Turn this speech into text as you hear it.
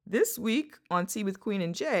This week on Tea with Queen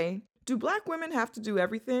and Jay, do black women have to do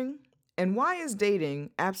everything? And why is dating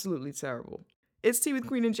absolutely terrible? It's Tea with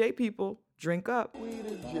Queen and Jay, people. Drink up. Queen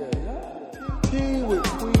and Jay. Tea with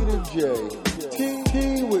Queen and Jay.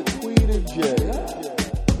 Tea with Queen and Jay.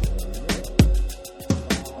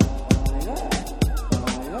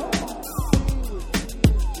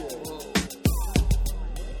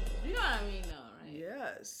 You know what I mean, though, right?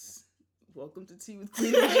 Yes. Welcome to Tea with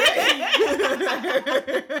Queen and Jay.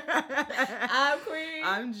 I'm Queen.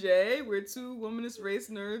 I'm Jay. We're two womanist race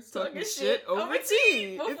nerds talking shit over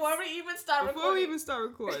tea. Before we even start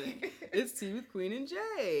recording. It's Tea with Queen and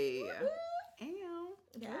Jay.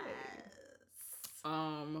 Yes.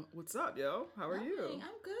 What's up, yo? How are you? I'm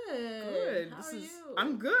good. Good. How are you?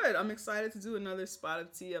 I'm good. I'm excited to do another Spot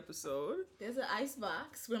of Tea episode. There's an ice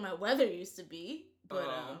box where my weather used to be. But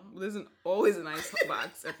there's always an ice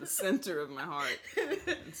box at the center of my heart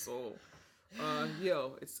and soul.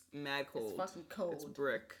 It's mad cold. It's fucking cold. It's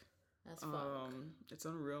brick. That's fuck. It's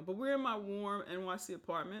unreal. But we're in my warm NYC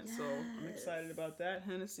apartment, so I'm excited about that.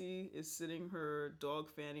 Hennessy is sitting her dog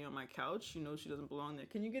Fanny on my couch. You know she doesn't belong there.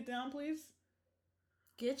 Can you get down, please?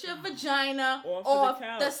 Get your vagina off off the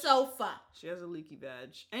couch. the sofa. She has a leaky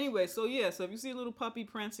vag. Anyway, so if you see a little puppy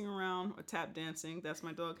prancing around or tap dancing, that's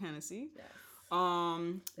my dog Hennessy. Yes.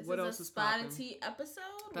 What else is Spot popping? and Tea episode.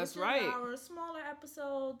 That's which right. Is our smaller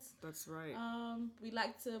episodes. That's right. We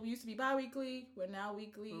used to be bi-weekly. We're now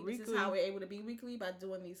weekly. We're This is how we're able to be weekly, by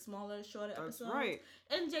doing these smaller, shorter That's episodes. right.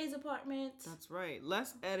 In Jay's apartment. That's right.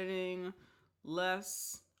 Less editing,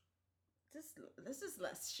 less. This is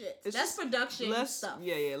less shit. It's less production less stuff.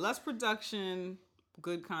 Yeah. Less production,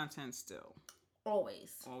 good content still.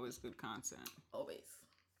 Always good content. Always.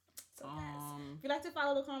 So guys, if you'd like to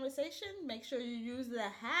follow the conversation, make sure you use the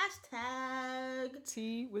hashtag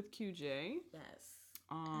Tea with QJ. Yes.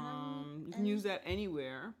 You can use that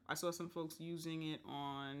anywhere. I saw some folks using it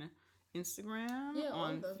on Instagram,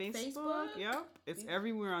 on Facebook. Yep. It's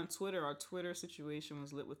everywhere on Twitter. Our Twitter situation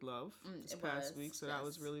was lit with love this past week, so that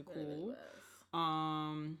was really cool.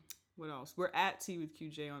 What else? We're at Tea with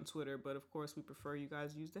QJ on Twitter, but of course we prefer you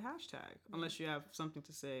guys use the hashtag, unless you have something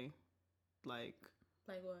to say, like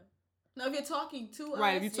what? No, if you're talking to us.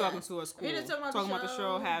 Right, if you're talking to us, cool. If you're just talking about the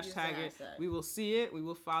show, hashtag hashtag it. We will see it. We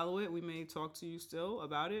will follow it. We may talk to you still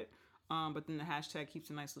about it. But then the hashtag keeps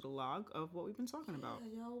a nice little log of what we've been talking about.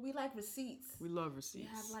 Yo, we like receipts. We love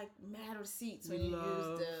receipts. We have like mad receipts when you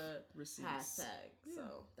use the receipts. hashtag.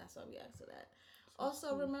 So that's why we asked for that.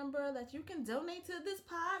 Also, remember that you can donate to this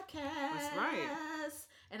podcast. That's right.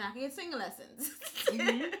 And I can get singing lessons.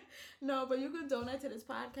 No, but you can donate to this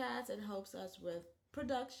podcast. It helps us with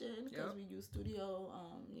production because we use studio.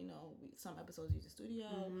 Some episodes use the studio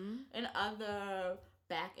and other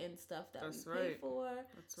back end stuff that we pay for.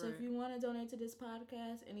 So if you want to donate to this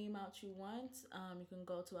podcast, any amount you want, you can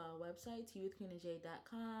go to our website,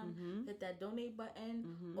 teawithqueenandjay.com, hit that donate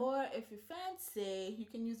button, or if you fancy, you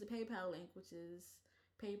can use the PayPal link, which is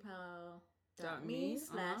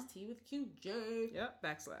paypal.me/teawithqj. Yep,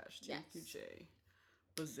 /teawithqj.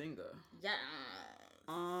 Bazinga. Yeah.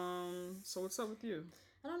 So what's up with you?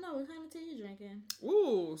 I don't know. What kind of tea you drinking?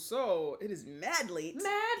 Ooh, so it is mad late.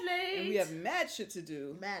 And we have mad shit to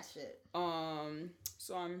do. Mad shit.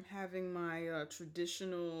 So I'm having my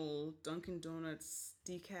traditional Dunkin' Donuts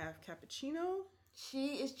decaf cappuccino.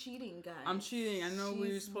 She is cheating, guys. I'm cheating. I know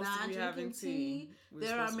we were supposed to be having tea.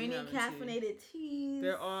 There are many caffeinated teas.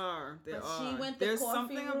 There are. She went the There's coffee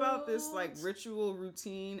something about this route. like ritual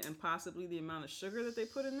routine and possibly the amount of sugar that they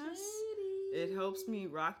put in this. It helps me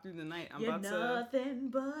rock through the night. You're nothing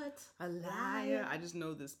but a liar. I just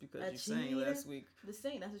know this because you sang it last week. The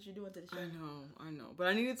sing, that's what you're doing to the show. I know. But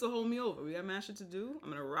I need it to hold me over. We got mad shit to do. I'm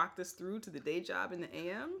going to rock this through to the day job in the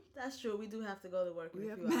AM. That's true. We do have to go to work in a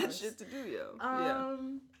few hours. We have mad shit to do, yo.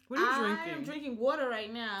 What are you drinking? I am drinking water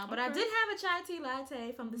right now, but I did have a chai tea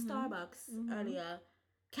latte from the Starbucks earlier.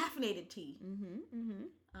 Caffeinated tea.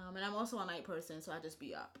 And I'm also a night person, so I just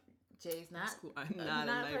be up. Jay's not. Cool. I'm not a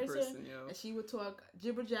night person, yo. And she would talk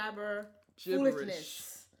jibber jabber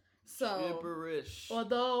foolishness. So gibberish.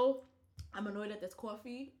 Although I'm annoyed that there's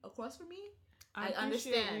coffee across from me, I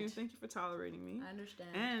understand. You. Thank you for tolerating me. I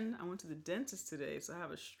understand. And I went to the dentist today, so I have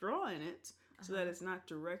a straw in it so that it's not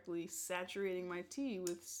directly saturating my teeth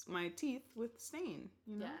with stain.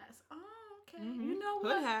 You know? Yes. Oh, okay. You know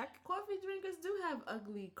what? Hood hack. Coffee drinkers do have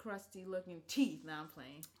ugly, crusty looking teeth. Now I'm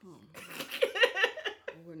playing. Oh.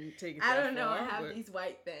 I wouldn't take it I that don't know. far, I have these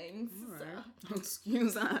white things. Right. So.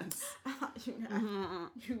 Excuse us. You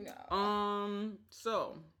know.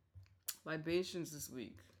 So libations this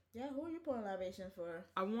week. Yeah, who are you pouring libation for?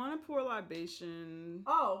 I want to pour a libation.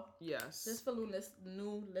 Oh. Yes. This for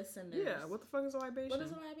new listeners. Yeah, what the fuck is a libation? What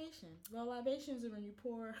is a libation? Well, libations are when you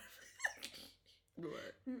pour...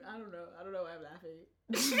 What? I don't know why I'm laughing.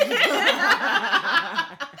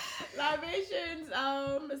 Libations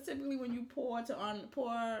is typically when you pour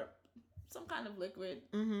some kind of liquid.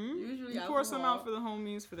 Mm-hmm. Usually you alcohol. Pour some out for the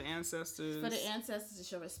homies, for the ancestors. For the ancestors to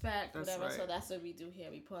show respect, that's whatever. Right. So that's what we do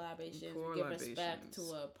here. We pour libations. We give respect to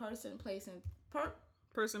a person, place, and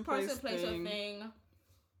place, or thing.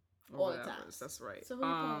 All the time. That's right. So who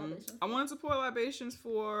I wanted to pour libations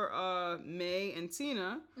for May and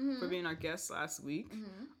Tina for being our guests last week.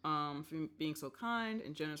 For being so kind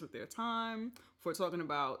and generous with their time. For talking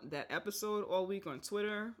about that episode all week on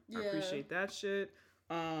Twitter. Yeah. I appreciate that shit.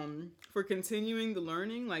 For continuing the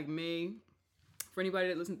learning, like May. For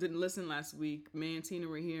anybody that didn't listen last week, May and Tina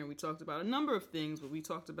were here and we talked about a number of things, but we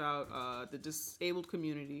talked about the disabled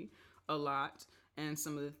community a lot and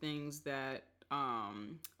some of the things that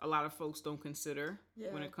a lot of folks don't consider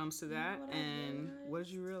when it comes to that. What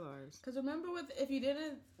did you realize? Because remember, if you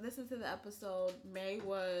didn't listen to the episode, May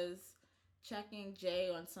was checking Jay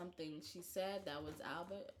on something. She said that was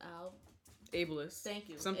ableist. Thank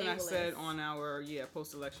you. Something ableist. I said on our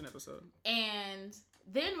post-election episode. And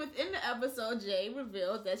then within the episode, Jay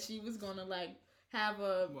revealed that she was gonna have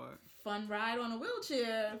a fun ride on a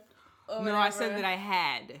wheelchair. Or no, whatever. I said that I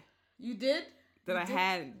had. You did? That I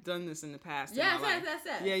had done this in the past. Yes.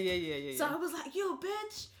 Yeah. So I was like, you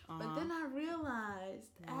bitch. But then I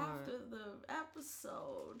realized after the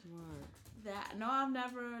episode that, no, I've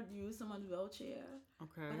never used someone's wheelchair.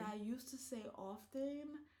 Okay. But I used to say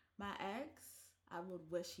often, my ex, I would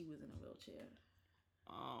wish he was in a wheelchair.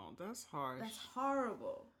 Oh, that's harsh. That's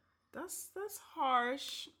horrible. That's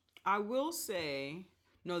harsh. I will say...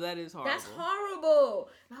 No, that is horrible. That's horrible.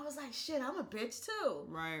 And I was like, shit, I'm a bitch too.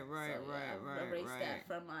 Right. I erased that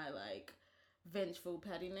from my vengeful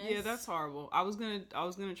pettiness. Yeah, that's horrible. I was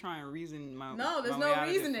gonna try and reason my No, there's my no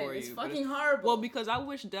reasoning. It's fucking horrible. Well, because I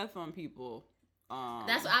wish death on people.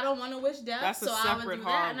 That's I don't want to wish death. That's a so separate I would do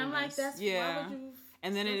that, and I'm like, why would you?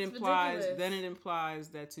 And then it implies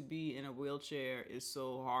that to be in a wheelchair is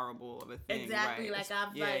so horrible of a thing. Exactly. Right?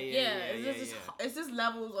 It's just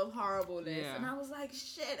levels of horribleness. Yeah. And I was like,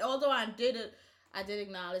 shit. Although I did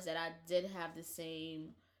acknowledge that I did have the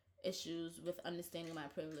same issues with understanding my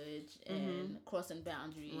privilege and crossing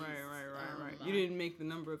boundaries. Right. You didn't make the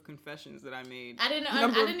number of confessions that I made. I didn't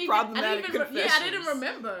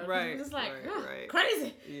remember. Right. Just like,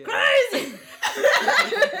 crazy. Crazy.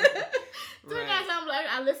 So next time,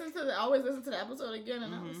 I always listen to the episode again,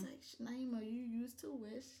 and I was like, Naima, you used to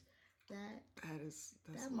wish that's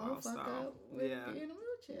that motherfucker would be in a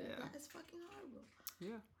wheelchair. Yeah. That is fucking horrible.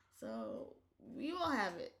 Yeah. So we all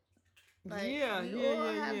have it. We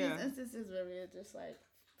all have these instances where we're just like,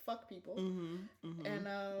 fuck people. And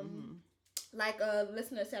like a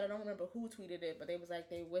listener said, I don't remember who tweeted it, but they was like,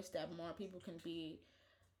 they wish that more people can be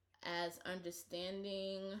as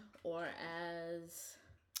understanding or as...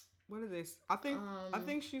 What are they? I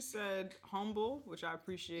think she said humble, which I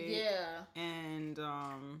appreciate. Yeah. And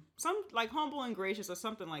some humble and gracious or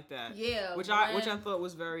something like that. Yeah. Which I thought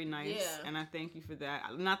was very nice. Yeah. And I thank you for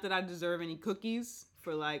that. Not that I deserve any cookies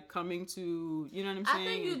for coming to, you know what I'm saying? I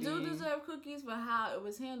think you do deserve cookies for how it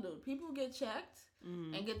was handled. People get checked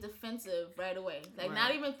and get defensive right away.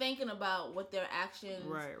 Not even thinking about what their actions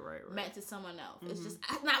meant to someone else. It's just,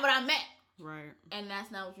 that's not what I meant. Right. And that's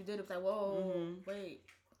not what you did. It's like, whoa, wait.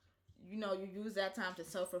 You use that time to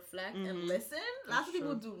self-reflect and listen. Lots of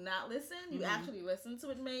people do not listen. You actually listen to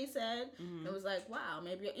what May said. It was like, wow,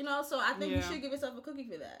 maybe, so I think you should give yourself a cookie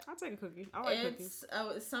for that. I'll take a cookie. I like cookies.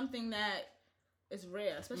 It's something that is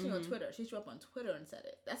rare, especially on Twitter. She threw up on Twitter and said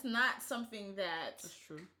it. That's not something that's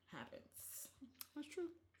true. Happens. That's true.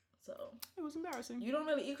 So it was embarrassing. You don't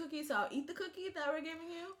really eat cookies, so I'll eat the cookie that we're giving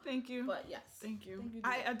you. Thank you. But yes. Thank you.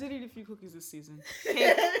 I did eat a few cookies this season.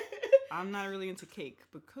 Cake. I'm not really into cake,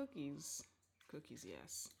 but cookies,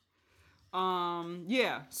 yes.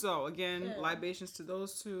 So again, libations to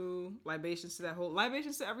those two, libations to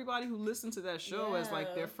libations to everybody who listened to that show as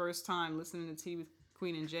their first time listening to Tea with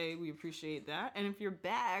Queen and Jay. We appreciate that. And if you're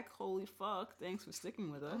back, holy fuck, thanks for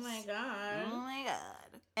sticking with us. Oh my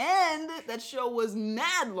god. And that show was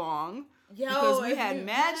mad long. Because we had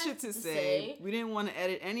mad shit to say. We didn't want to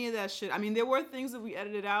edit any of that shit. I mean, there were things that we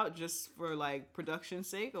edited out just for production's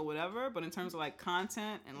sake or whatever. But in terms of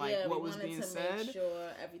content and what was being said, make sure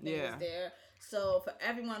everything was there. So for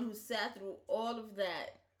everyone who sat through all of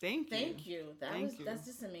that, thank you. That's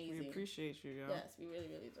just amazing. We appreciate you, yo. Yes, we really,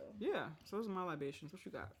 really do. Yeah. So those are my libations. What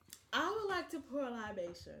you got? I would like to pour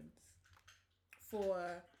libations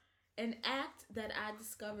for an act that I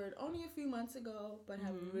discovered only a few months ago, but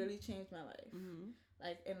have really changed my life,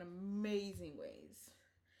 like in amazing ways.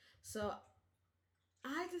 So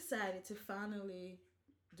I decided to finally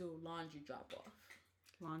do laundry drop off.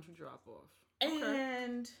 Laundry drop off.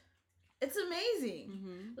 And it's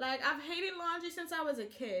amazing. Like, I've hated laundry since I was a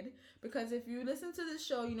kid, because if you listen to this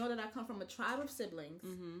show, you know that I come from a tribe of siblings.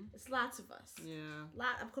 It's lots of us. Yeah.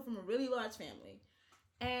 I come from a really large family.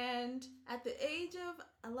 And at the age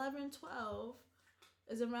of 11, 12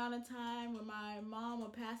 is around the time when my mom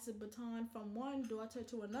would pass the baton from one daughter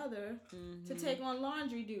to another to take on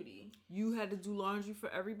laundry duty. You had to do laundry for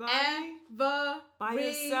everybody? By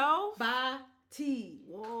yourself? By tea.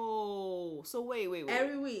 Whoa. So wait.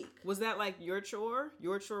 Every week. Was that like your chore?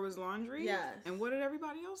 Your chore was laundry? Yes. And what did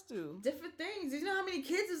everybody else do? Different things. You know how many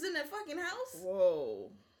kids is in that fucking house?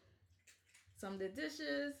 Whoa. Some did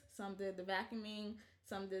dishes, some did the vacuuming,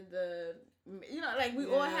 some did the, like we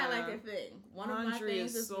all had like a thing. One laundry of my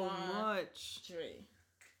things is so much. Laundry.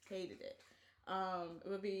 Hated it. It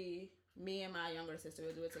would be me and my younger sister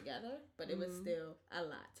would do it together, but it was still a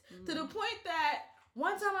lot. To the point that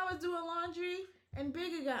one time I was doing laundry and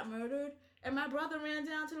Biggie got murdered, and my brother ran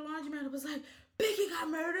down to the laundromat and was like, Biggie got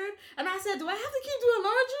murdered? And I said, do I have to keep doing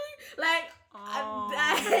laundry? Like,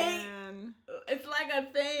 man. It's like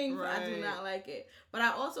a thing. Right. I do not like it. But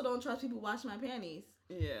I also don't trust people washing my panties.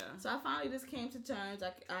 Yeah. So I finally just came to terms.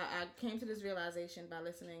 I came to this realization by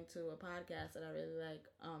listening to a podcast that I really like,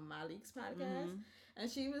 Malik's podcast. And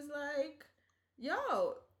she was like,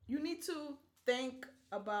 yo, you need to think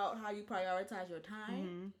about how you prioritize your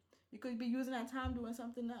time. You could be using that time doing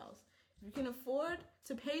something else. If you can afford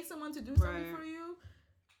to pay someone to do something for you,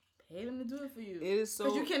 pay them to do it for you. It is so...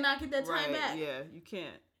 Because you cannot get that time back. Yeah, you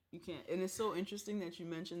can't. And it's so interesting that you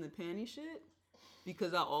mentioned the panty shit,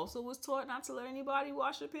 because I also was taught not to let anybody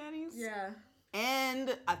wash their panties. Yeah.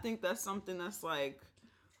 And I think that's something that's like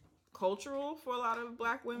cultural for a lot of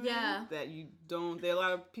black women. Yeah. That you don't... There are a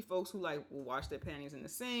lot of folks who like will wash their panties in the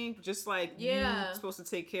sink. Just like you're supposed to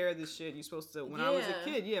take care of this shit. You're supposed to... When I was a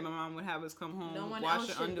kid, my mom would have us come home, wash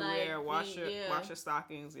your underwear, wash your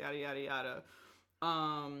stockings, yada, yada, yada.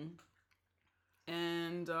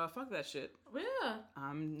 And fuck that shit. Yeah.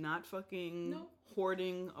 I'm not fucking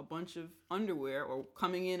hoarding a bunch of underwear or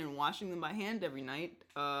coming in and washing them by hand every night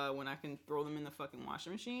when I can throw them in the fucking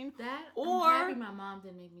washing machine. I'm happy my mom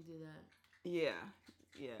didn't make me do that. Yeah.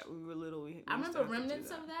 Yeah, we were little. I remember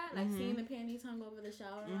remnants of that, like seeing the panties hung over the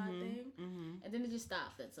shower rod thing, and then it just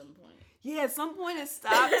stopped at some point. Yeah, at some point it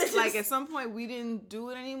stopped. Like at some point we didn't do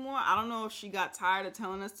it anymore. I don't know if she got tired of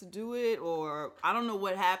telling us to do it, or I don't know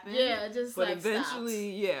what happened. Yeah, it just but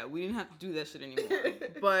eventually, stopped. We didn't have to do that shit anymore.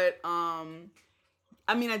 But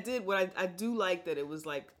I mean, I do like that it was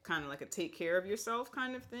like kind of like a take care of yourself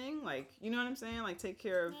kind of thing. Like, you know what I'm saying? Like take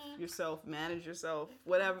care of yourself, manage yourself,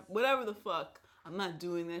 whatever the fuck. I'm not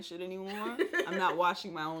doing that shit anymore. I'm not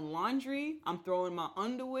washing my own laundry. I'm throwing my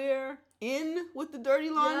underwear in with the dirty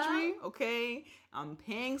laundry, okay? I'm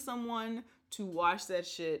paying someone to wash that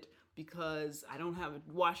shit because I don't have a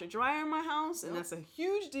washer dryer in my house, and that's a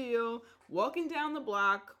huge deal. Walking down the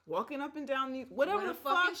block, walking up and down the whatever the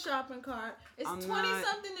fuck. Fucking shopping cart. It's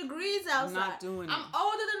 20-something degrees outside. I'm not doing it. I'm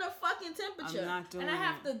older than the fucking temperature. I'm not doing it. And I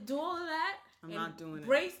have to do all of that. I'm not doing it.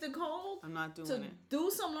 Brace the cold. I'm not doing to it.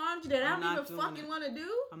 Do some laundry that I don't even fucking want to do.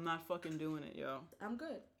 I'm not fucking doing it, yo. I'm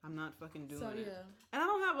good. I'm not fucking doing it. Yeah. And I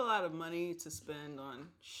don't have a lot of money to spend on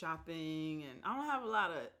shopping, and I don't have a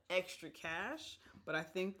lot of extra cash, but I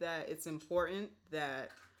think that it's important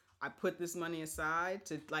that I put this money aside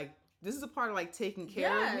to like, this is a part of like taking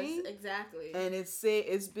care of me. Yes, exactly. And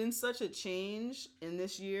it's been such a change in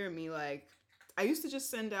this year. Me, like, I used to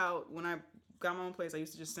just send out, when I got my own place, I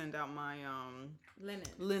used to just send out my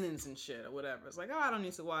linens and shit or whatever. It's like, oh, I don't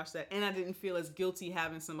need to wash that. And I didn't feel as guilty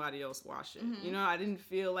having somebody else wash it. You know, I didn't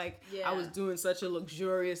feel like I was doing such a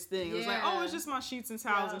luxurious thing. It was like, oh, it's just my sheets and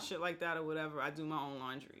towels and shit like that or whatever. I do my own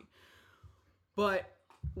laundry. But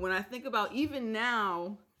when I think about even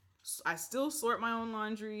now, I still sort my own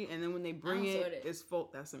laundry, and then when they bring it's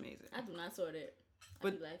full. That's amazing. I do not sort it.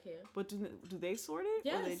 But, I do like here. But do they sort it?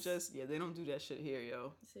 Yes. Or they just, they don't do that shit here,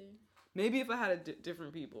 yo. See? Maybe if I had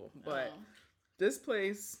different people, but this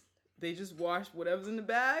place, they just wash whatever's in the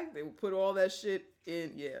bag. They will put all that shit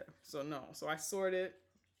in. Yeah. So no. So I sort it,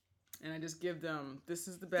 and I just give them. This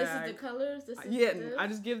is the bag. This is the colors. I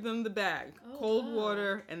just give them the bag, cold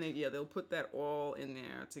water, and then they'll put that all in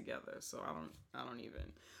there together. So I don't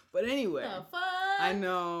even. But anyway, the fuck? I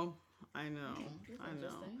know.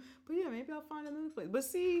 But yeah, maybe I'll find another place. But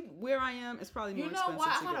see, where I am, it's probably more expensive. You know what?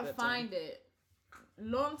 I gotta find it.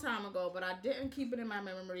 long time ago, but I didn't keep it in my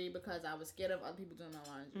memory because I was scared of other people doing my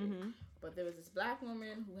laundry. Mm-hmm. But there was this black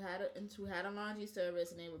woman who had a laundry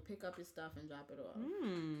service, and they would pick up your stuff and drop it off.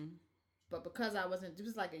 But because I wasn't, it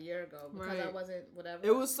was like a year ago. Because I wasn't, whatever.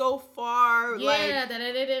 It was so far. Yeah, that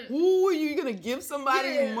I didn't. Who are you gonna give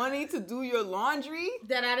somebody money to do your laundry?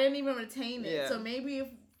 That I didn't even retain it. Yeah. So maybe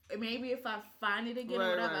if I find it again or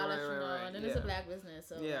whatever, I'll let you know. And then it's a black business,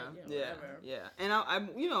 so whatever. Yeah. And I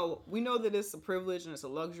we know that it's a privilege and it's a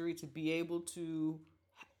luxury to be able to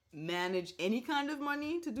manage any kind of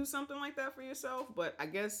money to do something like that for yourself. But I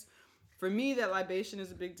guess for me, that libation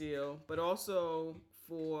is a big deal. But also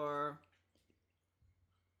for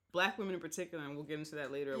black women in particular, and we'll get into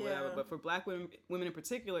that later or whatever, but for black women in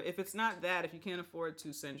particular, if it's not that, if you can't afford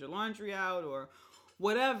to send your laundry out or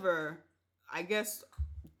whatever, I guess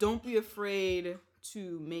don't be afraid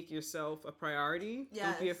to make yourself a priority. Yes.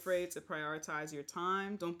 Don't be afraid to prioritize your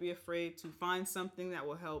time. Don't be afraid to find something that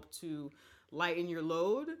will help to lighten your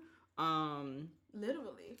load.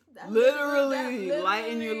 Literally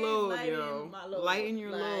lighten your load, yo. Lighten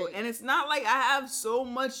your load. And it's not like I have so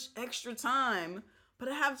much extra time, but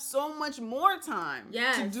I have so much more time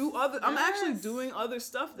to do other. I'm actually doing other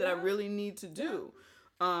stuff that I really need to do.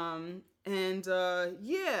 Don't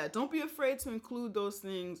be afraid to include those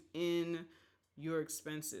things in your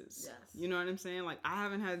expenses. Yes. You know what I'm saying? Like, I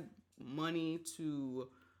haven't had money to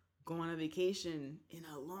go on a vacation in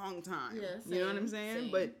a long time. Yeah, same, you know what I'm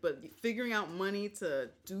saying? Same. But figuring out money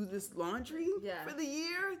to do this laundry for the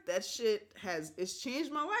year, that shit it's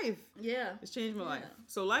changed my life. Yeah. It's changed my life.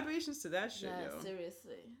 So libations to that shit, yo.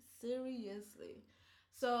 Seriously.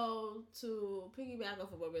 So to piggyback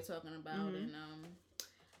off of what we're talking about, and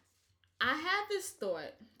I had this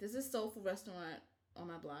thought. There's this soul food restaurant on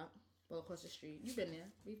my block, well, across the street. You've been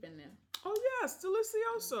there. We've been there. Oh, yes.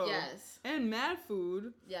 Delicioso. Yes. And Mad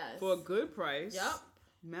Food. Yes. For a good price.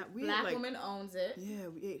 Yep. Black woman owns it. Yeah,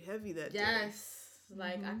 we ate heavy that day. Yes.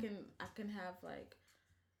 Like, I can have, like,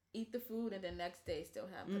 eat the food and the next day still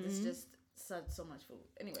have, because it's just so much food.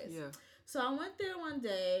 Anyways. Yeah. So I went there one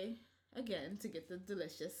day, again, to get the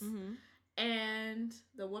delicious. Mm-hmm. And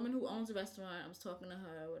the woman who owns the restaurant, I was talking to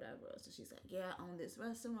her or whatever. So she's like, yeah, I own this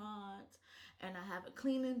restaurant and I have a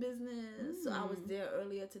cleaning business. So I was there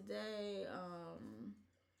earlier today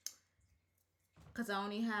because I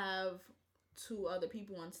only have 2 other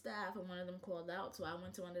people on staff and one of them called out. So I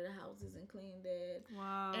went to one of the houses and cleaned it.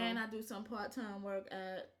 Wow. And I do some part-time work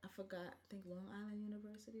at, I think Long Island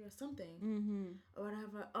University or something. Or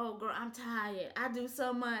whatever. Oh, girl, I'm tired. I do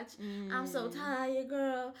so much. I'm so tired,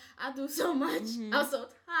 girl. I do so much. I'm so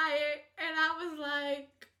tired. And I was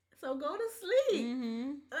like, so go to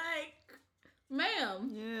sleep. Like,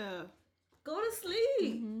 ma'am. Yeah. Go to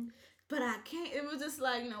sleep. But I can't. It was just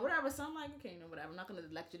like, whatever. So I'm like, okay, whatever. I'm not going to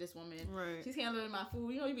lecture this woman. Right. She's handling my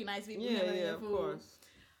food. You'd be nice people handling your food. Of course.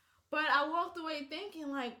 But I walked away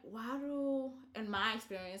thinking, like, in my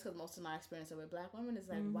experience, because most of my experience with black women is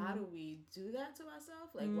like, why do we do that to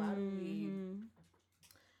ourselves? Like, why do we...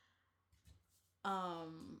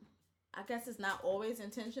 I guess it's not always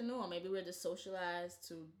intentional, or maybe we're just socialized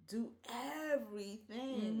to do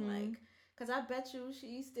everything. Like... Because I bet you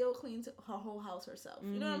she still cleans her whole house herself.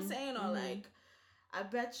 You know what I'm saying? Or like, I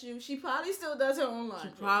bet you she probably still does her own laundry.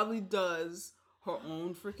 She probably does her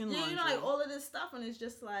own freaking laundry. Yeah, like all of this stuff. And it's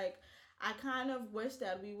just like, I kind of wish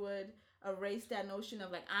that we would erase that notion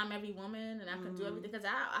of like, I'm every woman and I can do everything. Because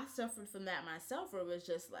I suffered from that myself, where it was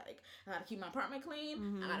just like, I gotta keep my apartment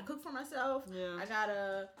clean. I gotta cook for myself. Yeah. I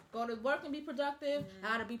gotta go to work and be productive. I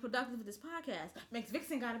gotta be productive with this podcast. Max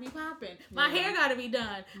Vixen gotta be popping. My hair gotta be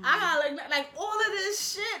done. I gotta like all of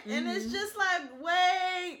this shit. And it's just like,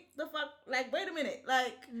 wait a minute.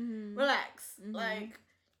 Like, relax. Like,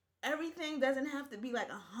 everything doesn't have to be like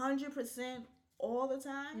 100% all the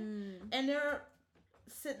time. And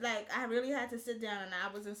I really had to sit down, and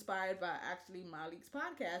I was inspired by actually Malique's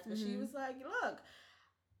podcast, but she was like, look,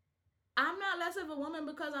 I'm not less of a woman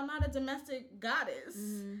because I'm not a domestic goddess.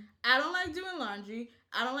 I don't like doing laundry.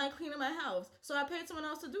 I don't like cleaning my house. So I paid someone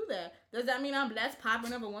else to do that. Does that mean I'm less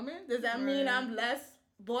popping of a woman? Does that mean I'm less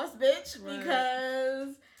boss bitch?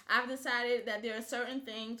 Because I've decided that there are certain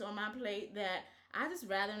things on my plate that I just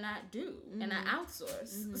rather not do, and I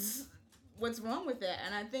outsource. What's wrong with that?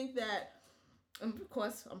 And I think that, of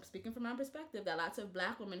course, I'm speaking from my perspective, that lots of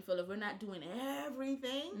black women feel if we're not doing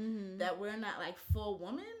everything, that we're not like full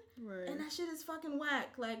woman. Right. And that shit is fucking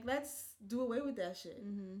whack. Like, let's do away with that shit.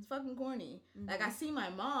 It's fucking corny. Like, I see my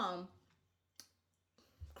mom,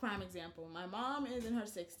 prime example. My mom is in her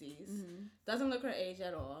 60s. Doesn't look her age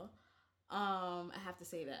at all. I have to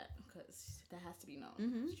say that because that has to be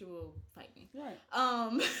known. She will fight me. Right.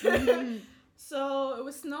 So it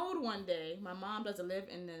was snowed one day. My mom doesn't live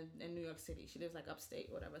in New York City. She lives like upstate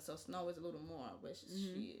or whatever. So snow is a little more, which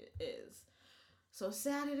she is. So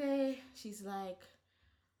Saturday, she's like,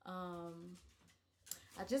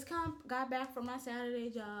 I just got back from my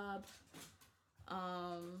Saturday job.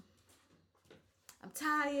 I'm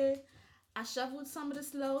tired. I shoveled some of the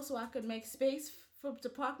snow so I could make space to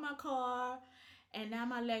park my car, and now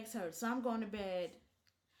my legs hurt, so I'm going to bed.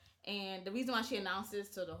 And the reason why she announced this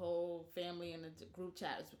to the whole family in the group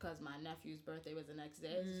chat is because my nephew's birthday was the next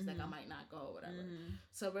day. She's like, I might not go or whatever.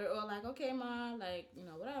 So we're all like, okay, Ma, like,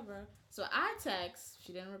 whatever. So I text,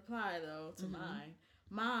 she didn't reply though to mine.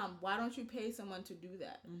 Mom, why don't you pay someone to do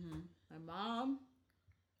that? My mom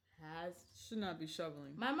should not be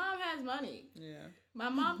shoveling. My mom has money. Yeah. My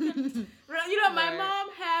mom can, my mom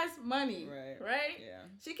has money. Right? Yeah.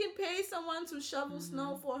 She can pay someone to shovel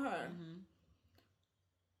snow for her.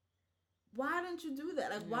 Why don't you do that?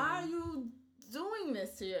 Like, why are you doing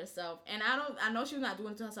this to yourself? And I know she's not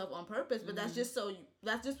doing it to herself on purpose, but that's just what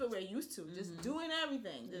we're used to. Just doing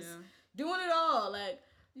everything. Just doing it all. Like,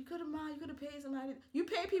 you could have paid somebody. You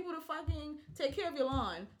pay people to fucking take care of your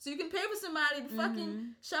lawn. So you can pay for somebody to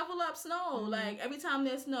fucking shovel up snow. Like, every time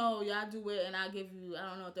there's snow, y'all do it and I'll give you, I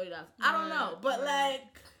don't know, $30. I don't know. But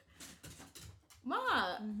like,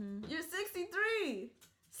 Ma, you're 63.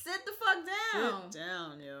 Sit the fuck down. Sit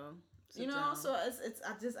down, yo. So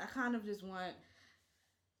I kind of just want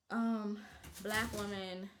Black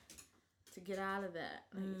women to get out of that.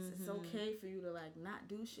 Like, it's okay for you to like not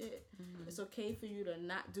do shit. It's okay for you to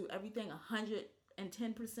not do everything 110%.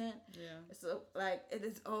 Yeah. So like, it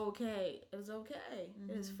is okay. It is okay.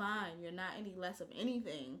 It is fine. You're not any less of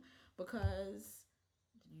anything because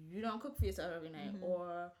you don't cook for yourself every night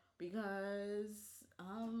or because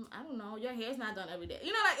I don't know, your hair's not done every day.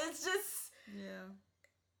 Like, it's just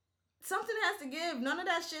something has to give. None of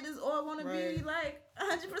that shit is all gonna be like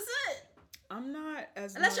 100%. I'm not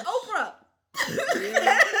as unless much... you're Oprah.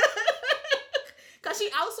 Cause she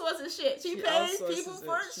outsources shit. She pays people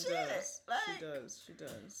for shit. She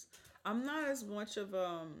does. I'm not as much of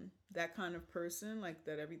that kind of person, like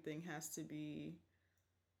that everything has to be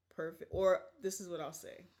perfect. Or this is what I'll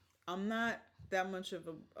say. I'm not that much of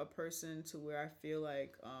a person to where I feel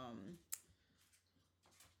like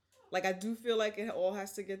I do feel like it all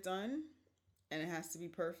has to get done and it has to be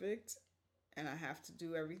perfect and I have to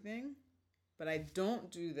do everything. But I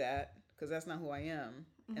don't do that because that's not who I am.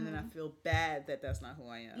 And then I feel bad that that's not who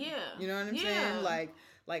I am. Yeah. You know what I'm saying?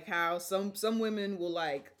 Like how some women will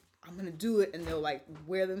like, I'm going to do it and they'll like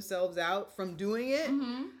wear themselves out from doing it.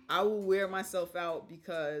 I will wear myself out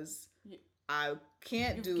because I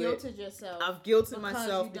can't do it. You've guilted yourself. I've guilted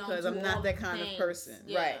myself because I'm not that kind of person.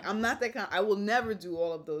 Yeah. Right. I'm not that kind. I will never do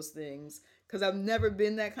all of those things because I've never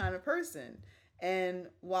been that kind of person. And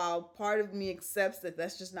while part of me accepts that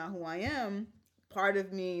that's just not who I am, part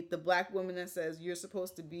of me, the Black woman that says you're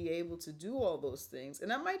supposed to be able to do all those things, and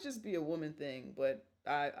that might just be a woman thing, but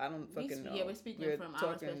I don't fucking know. Yeah, we're speaking from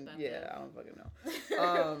our perspective. Yeah, I don't fucking know.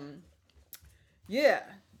 Yeah.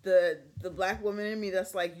 The Black woman in me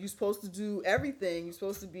that's like, you're supposed to do everything. You're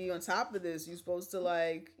supposed to be on top of this. You're supposed to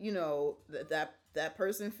like, that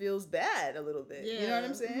person feels bad a little bit. Yeah. You know what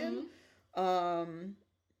I'm saying?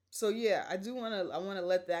 So yeah, I want to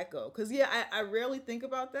let that go. Cause yeah, I rarely think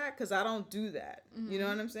about that cause I don't do that. You know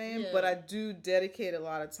what I'm saying? Yeah. But I do dedicate a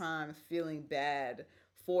lot of time feeling bad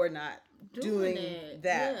for not doing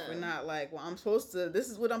that. Yeah. For not like, well, this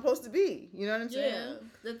is what I'm supposed to be. You know what I'm saying? Yeah.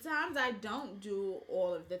 The times I don't do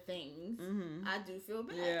all of the things, I do feel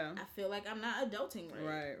bad. Yeah. I feel like I'm not adulting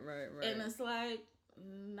right. Right. And it's like,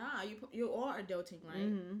 nah, you are adulting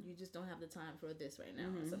right. You just don't have the time for this right now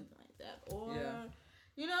or something like that. Or,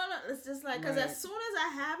 it's just like, because as soon as I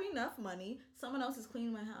have enough money, someone else is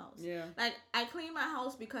cleaning my house. Yeah. Like, I clean my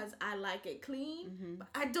house because I like it clean, but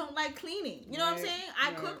I don't like cleaning. You know what I'm saying?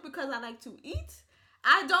 I cook because I like to eat.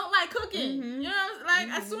 I don't like cooking. You know what I'm saying?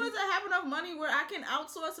 Like, as soon as I have enough money where I can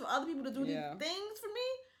outsource for other people to do these things for me,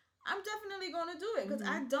 I'm definitely going to do it. Because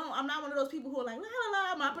I'm not one of those people who are like, la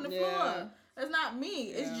la la, mopping the floor. That's not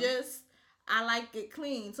me. It's just, I like it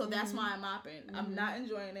clean, so that's why I'm mopping. I'm not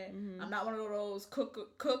enjoying it. I'm not one of those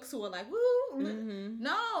cooks who are like, woo.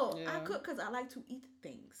 No, I cook because I like to eat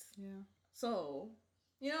things. Yeah. So,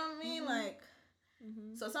 you know what I mean? Like,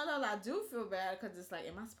 so sometimes I do feel bad because it's like,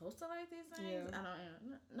 am I supposed to like these things? Yeah. I don't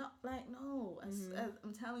know. No.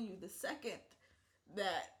 I'm telling you, the second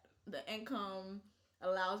that the income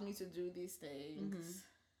allows me to do these things,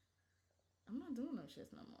 I'm not doing no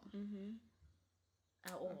shit no more.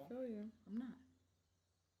 At all. I feel you. I'm not.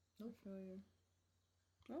 Nope. I feel you.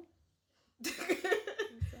 Well,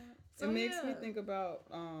 it makes me think about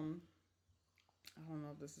I don't know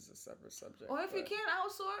if this is a separate subject. Or if you can't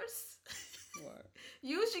outsource, what?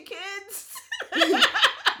 Use your kids.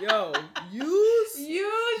 Yo, use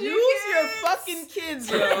your fucking kids,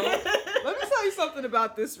 yo. Let me tell you something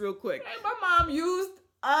about this real quick. Hey, my mom used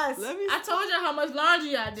us. I told you how much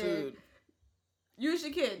laundry I did. Dude. Use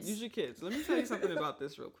your kids. Use your kids. Let me tell you something about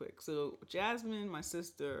this real quick. So Jasmine, my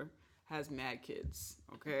sister, has mad kids,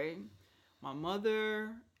 okay? My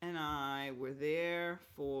mother and I were there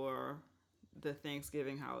for the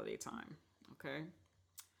Thanksgiving holiday time, okay?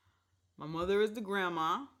 My mother is the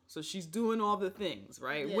grandma, so she's doing all the things,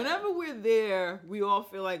 right? Yeah. Whenever we're there, we all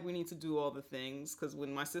feel like we need to do all the things, because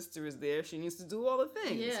when my sister is there, she needs to do all the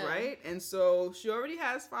things, right? And so she already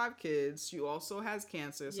has 5 kids. She also has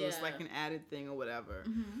cancer, so it's like an added thing or whatever.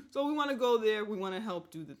 Mm-hmm. So we want to go there. We want to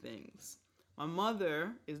help do the things. My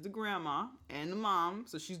mother is the grandma and the mom,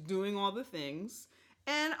 so she's doing all the things.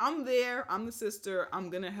 And I'm there. I'm the sister. I'm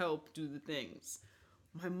going to help do the things.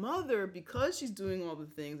 My mother, because she's doing all the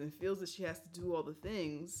things and feels that she has to do all the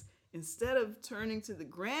things, instead of turning to the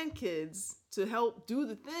grandkids to help do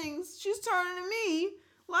the things, she's turning to me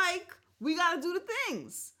like, we got to do the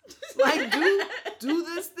things. Like, do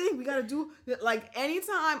this thing. We got to do, like,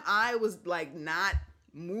 anytime I was, like, not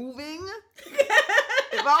moving,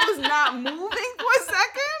 if I was not moving for a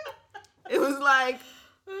second, it was like,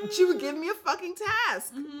 she would give me a fucking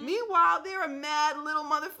task. Mm-hmm. Meanwhile, there are mad little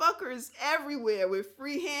motherfuckers everywhere with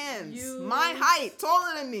free hands. My height,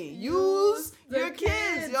 taller than me. Use your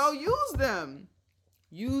kids, yo. Use them.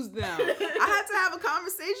 Use them. I had to have a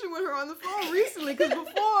conversation with her on the phone recently because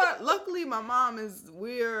before, luckily, my mom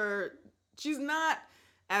she's not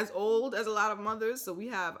as old as a lot of mothers, so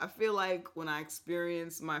I feel like when I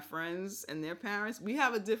experience my friends and their parents, we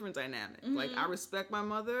have a different dynamic. Mm-hmm. Like, I respect my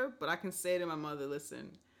mother, but I can say to my mother, listen,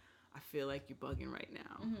 I feel like you're bugging right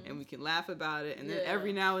now. Mm-hmm. And we can laugh about it. And then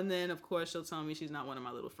every now and then, of course, she'll tell me she's not one of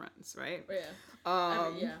my little friends, right?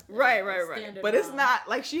 Yeah. Right. But it's not,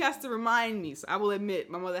 like, she has to remind me. So I will admit,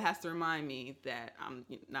 my mother has to remind me that I'm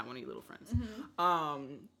not one of your little friends.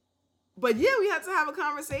 Mm-hmm. But yeah, we had to have a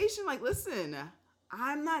conversation. Like, listen,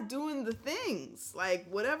 I'm not doing the things. Like,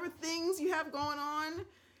 whatever things you have going on,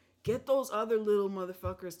 get those other little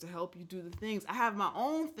motherfuckers to help you do the things. I have my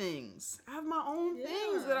own things.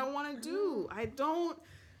 Things that I want to do. I don't.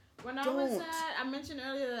 When I was I mentioned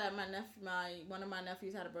earlier that one of my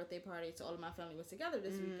nephews had a birthday party, so all of my family was together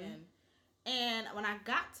this weekend. And when I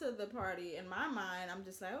got to the party, in my mind, I'm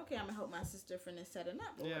just like, okay, I'm going to help my sister finish setting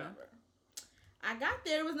up or whatever. I got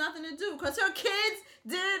there was nothing to do because her kids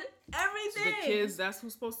did everything. So the kids, that's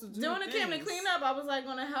who's supposed to do doing the family cleanup. I was like,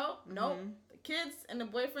 gonna help? Mm-hmm. Nope. The kids and the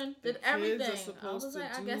boyfriend did everything. I was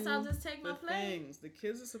like, I guess I'll just take my place. The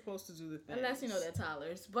kids are supposed to do the things. Unless they're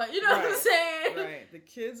toddlers, but you know what I'm saying. Right. The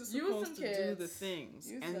kids are supposed to do the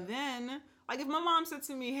things, and then. Like, if my mom said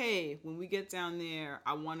to me, hey, when we get down there,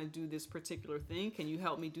 I want to do this particular thing. Can you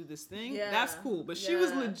help me do this thing? Yeah. That's cool. But she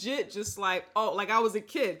was legit just like, oh, like I was a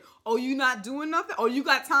kid. Oh, you not doing nothing? Oh, you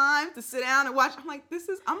got time to sit down and watch? I'm like,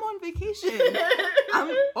 I'm on vacation.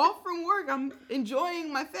 I'm off from work. I'm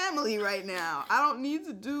enjoying my family right now. I don't need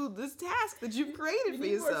to do this task that you've created for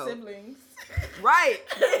yourself. More siblings. Right.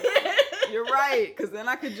 You're right. Because then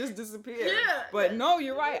I could just disappear. Yeah. But no,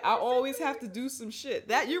 you're right. I always have to do some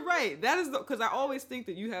shit. You're right. That is because I always think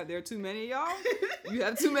that there are too many of y'all. You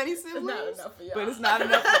have too many siblings. It's not enough for y'all. But it's not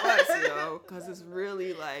enough for us, yo. Because it's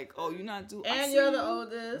really like, oh, you're not doing. And you're the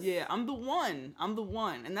oldest. Yeah, I'm the one.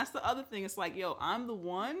 And that's the other thing. It's like, yo, I'm the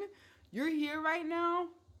one. You're here right now.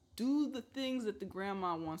 Do the things that the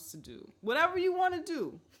grandma wants to do. Whatever you want to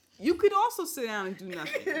do. You could also sit down and do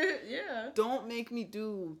nothing. Yeah. Don't make me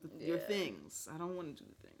do your things. I don't want to do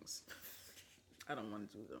the things. I don't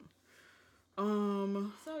want to do them.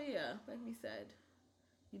 So yeah, like we said,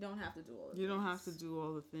 you don't have to do all the things. You don't have to do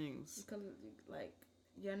all the things. Because, like,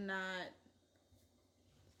 you're not.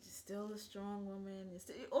 You're still a strong woman.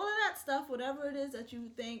 All of that stuff, whatever it is that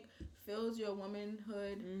you think fills your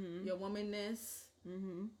womanhood, your womanness,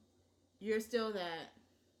 you're still that.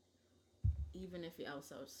 Even if you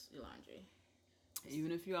outsource your laundry.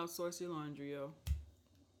 Even if you outsource your laundry, yo.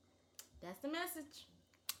 That's the message.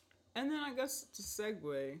 And then I guess to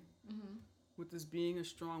segue with this being a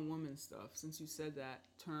strong woman stuff, since you said that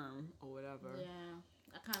term or whatever. Yeah.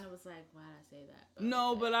 I kind of was like, why did I say that? But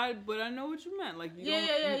no, okay. but I know what you meant. Like,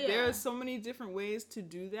 there are so many different ways to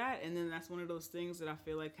do that, and then that's one of those things that I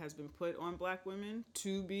feel like has been put on black women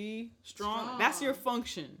to be strong. That's your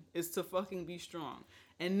function, is to fucking be strong.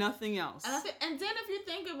 And nothing else. And then if you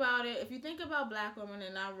think about it, if you think about black women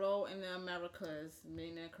and our role in the Americas,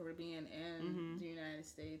 meaning the Caribbean and the United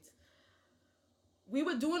States, we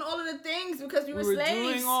were doing all of the things because we were slaves. We were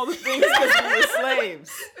doing all the things because we were slaves.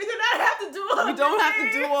 We do not have to do all the things. We don't have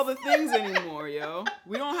to do all the things anymore, yo.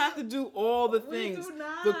 We don't have to do all the things. We do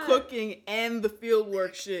not. The cooking and the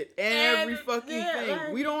fieldwork shit. Every fucking thing.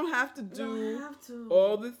 Like, we don't have to do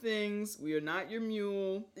all the things. We are not your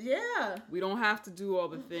mule. Yeah. We don't have to do all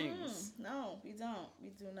the things. No, we don't.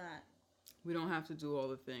 We do not. We don't have to do all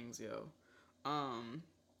the things, yo.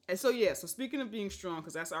 And so, yeah, so speaking of being strong,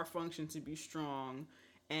 because that's our function, to be strong,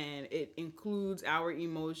 and it includes our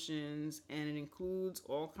emotions, and it includes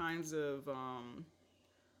all kinds of,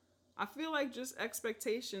 I feel like just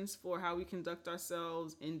expectations for how we conduct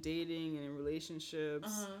ourselves in dating and in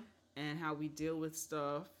relationships, and how we deal with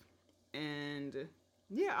stuff. And,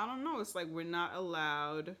 yeah, I don't know. It's like we're not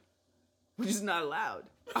allowed. We're just not allowed.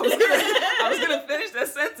 I was gonna finish that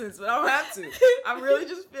sentence, but I don't have to. I really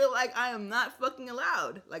just feel like I am not fucking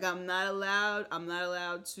allowed. Like I'm not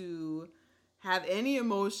allowed to have any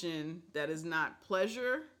emotion that is not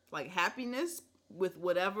pleasure, like happiness with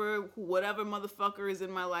whatever motherfucker is in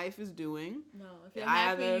my life is doing. No, if you're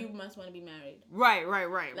happy, you must want to be married. Right.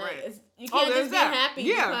 You can't just be happy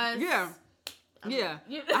because... Yeah.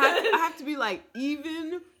 I have to be like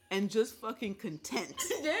even and just fucking content.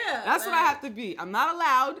 Yeah. That's what I have to be. I'm not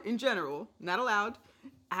allowed in general. Not allowed.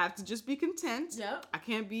 I have to just be content. Yep. I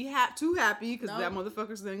can't be too happy because that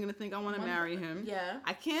motherfucker's then gonna think I want to marry him. Yeah.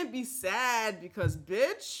 I can't be sad because,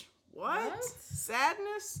 bitch, what?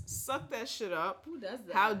 Sadness? Suck that shit up. Who does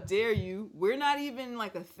that? How dare you? We're not even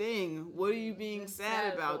like a thing. What are you being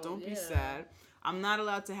sad about? Don't be sad. I'm not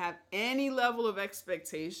allowed to have any level of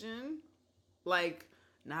expectation, like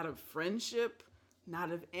not of friendship,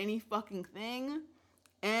 not of any fucking thing.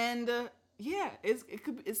 And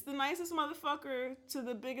it's the nicest motherfucker to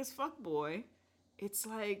the biggest fuckboy. It's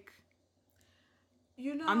like,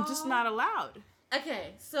 I'm just not allowed.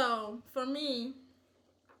 Okay, so for me,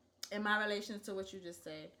 in my relation to what you just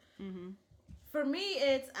said, for me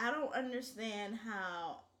it's I don't understand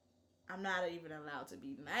how I'm not even allowed to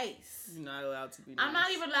be nice. You're not allowed to be nice. I'm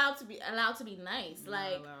not even allowed to be nice. You're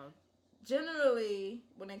like, not allowed. Generally,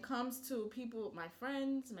 when it comes to people, my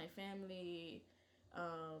friends, my family,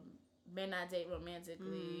 men I date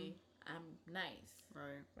romantically, I'm nice.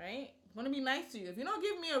 Right? I want to be nice to you. If you don't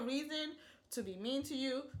give me a reason to be mean to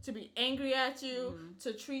you, to be angry at you,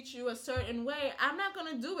 to treat you a certain way, I'm not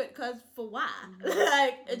going to do it because for why?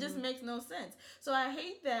 Like, it just makes no sense. So I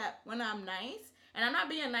hate that when I'm nice, and I'm not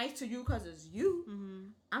being nice to you because it's you.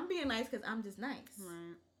 I'm being nice because I'm just nice.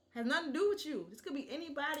 Right. Has nothing to do with you. This could be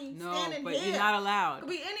anybody standing here. No, but you're not allowed. It could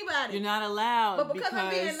be anybody. You're not allowed. But because I'm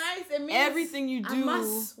being nice, it means everything you do, I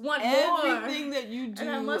must want everything that you do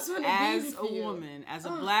as a woman, as a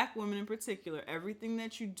black woman in particular, everything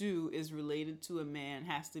that you do is related to a man,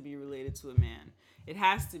 has to be related to a man. It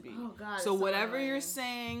has to be. Oh, God, so whatever you're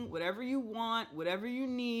saying, whatever you want, whatever you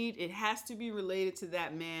need, it has to be related to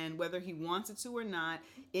that man, whether he wants it to or not.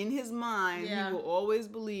 In his mind, he will always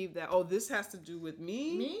believe that, this has to do with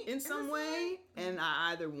me in some way, and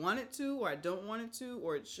I either want it to, or I don't want it to,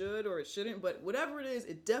 or it should, or it shouldn't. But whatever it is,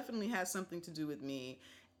 it definitely has something to do with me,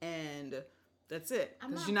 and that's it.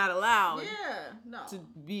 Because you're not allowed to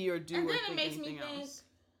be or do or think anything else. And then it makes me think,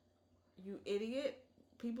 you idiot,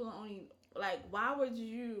 people are only... Like, why would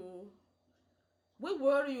you... What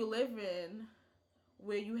world do you live in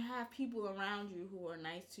where you have people around you who are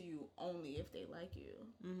nice to you only if they like you?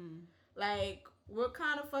 Like, what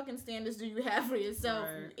kind of fucking standards do you have for yourself,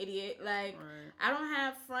 you idiot? Like, I don't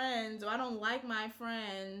have friends, or I don't like my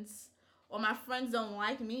friends, or my friends don't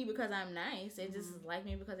like me because I'm nice. They just like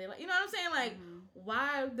me because they like... You know what I'm saying? Like,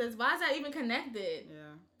 why is that even connected?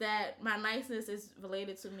 Yeah. That my niceness is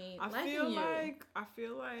related to me liking you. I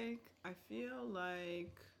feel like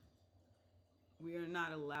we are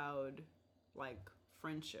not allowed, like,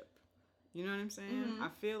 friendship. You know what I'm saying? I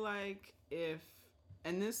feel like I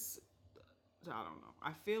don't know.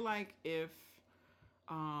 I feel like if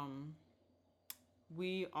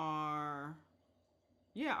we are,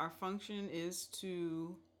 our function is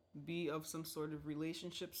to be of some sort of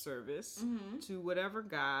relationship service to whatever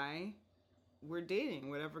guy we're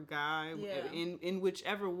dating, whatever guy in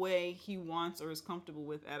whichever way he wants or is comfortable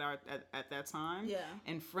with at that time. Yeah.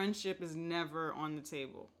 And friendship is never on the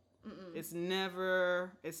table. It's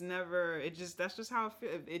never that's just how it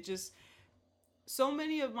feels. So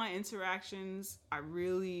many of my interactions,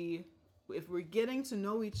 if we're getting to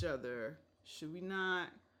know each other, should we not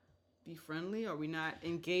be friendly? Are we not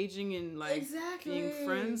engaging in being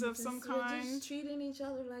friends of some kind? Just treating each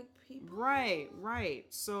other like people. Right.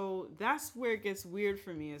 So that's where it gets weird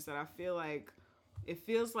for me, is that I feel like it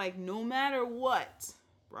feels like no matter what,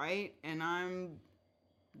 right? And I'm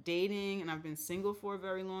dating, and I've been single for a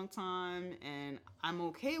very long time, and I'm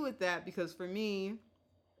okay with that because for me,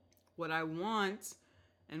 what I want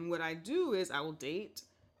and what I do is I will date,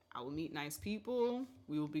 I will meet nice people,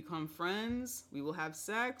 we will become friends, we will have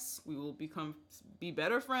sex, we will be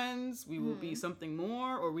better friends, we will be something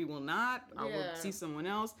more, or we will not. I will see someone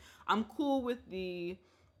else. I'm cool with the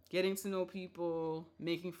getting to know people,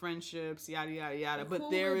 making friendships, yada yada yada. But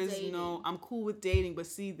there is no, I'm cool with dating, but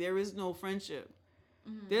see, there is no friendship.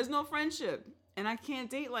 There's no friendship. And I can't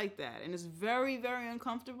date like that. And it's very, very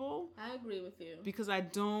uncomfortable. I agree with you. Because I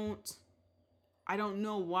don't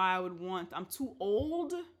know why I would want, I'm too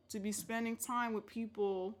old to be spending time with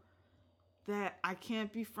people that I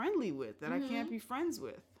can't be friendly with, that I can't be friends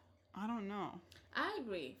with. I don't know. I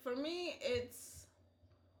agree. For me,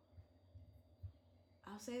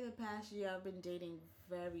 I'll say the past year I've been dating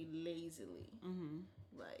very lazily.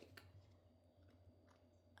 Like,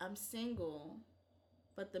 I'm single,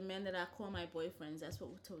 but the men that I call my boyfriends, that's what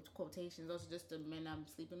quotations, those are just the men I'm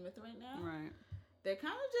sleeping with right now. Right. They're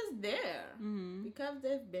kind of just there because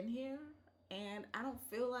they've been here, and I don't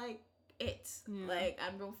feel like it. Yeah. Like,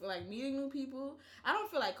 I don't feel like meeting new people. I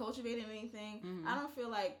don't feel like cultivating anything. I don't feel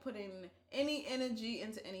like putting any energy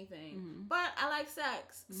into anything. But I like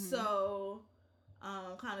sex, so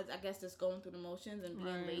kind of, I guess, just going through the motions and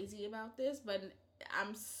being lazy about this. But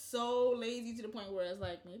I'm so lazy to the point where it's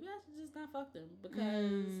like, maybe I should just not fuck them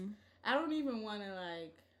because I don't even want to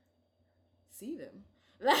like see them.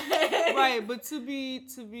 Right, but to be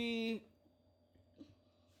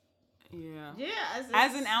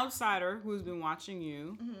as an outsider who's been watching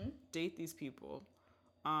you date these people,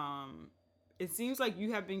 it seems like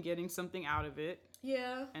you have been getting something out of it.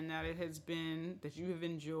 Yeah. And that it has been that you have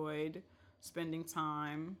enjoyed spending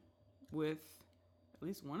time with at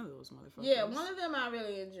least one of those motherfuckers. Yeah, one of them I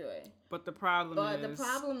really enjoy. But the problem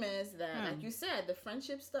is that, like you said, the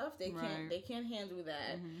friendship stuff, they can't handle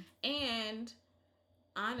that. And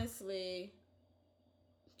honestly,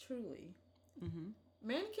 truly,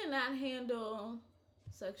 men cannot handle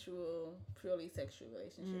purely sexual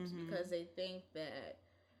relationships because they think that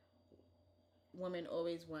women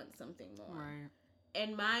always want something more. Right.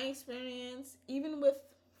 In my experience, even with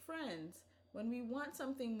friends, when we want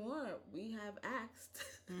something more, we have asked,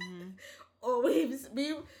 or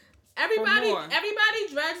everybody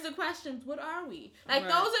dreads the questions. What are we? Like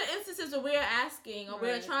those are instances where we're asking or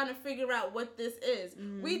we're trying to figure out what this is.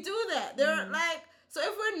 We do that. They're like, so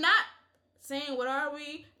if we're not saying what are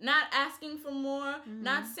we, not asking for more,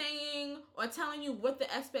 not saying or telling you what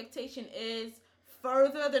the expectation is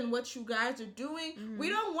further than what you guys are doing, we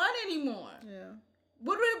don't want any more. Yeah.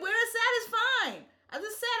 Where it's at is fine. I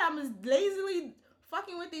just said I'm just lazily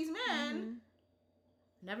fucking with these men.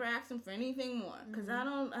 Never ask them for anything more because I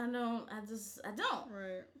don't.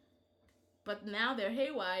 Right. But now they're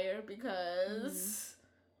haywire because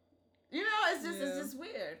it's just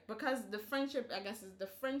weird because the friendship, I guess, is the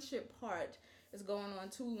friendship part is going on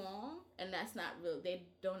too long, and that's not real. They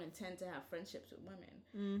don't intend to have friendships with women.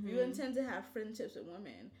 If you intend to have friendships with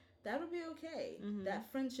women, that'll be okay.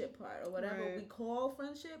 That friendship part or whatever we call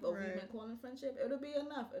friendship or we've been calling friendship, it'll be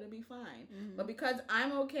enough. It'll be fine. But because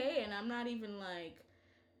I'm okay and I'm not even like,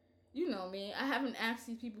 you know me, I haven't asked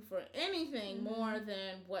these people for anything more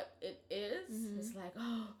than what it is. It's like,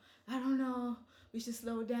 oh, I don't know. We should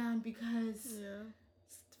slow down because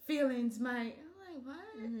feelings might. I'm like, what?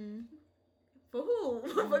 For who?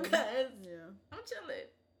 Because I'm chilling.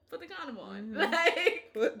 Put the condom on.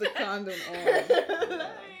 Like, put the condom on.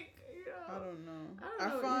 Like, I don't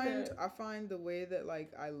know. I find the way that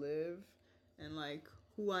like I live and like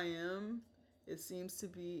who I am, it seems to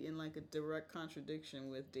be in like a direct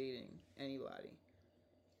contradiction with dating anybody.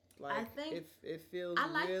 Like, I think it feels. I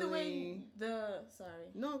like really... the way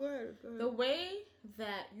No, go ahead. The way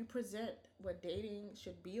that you present what dating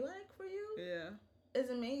should be like for you, is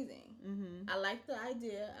amazing. I like the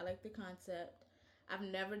idea. I like the concept. I've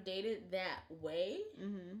never dated that way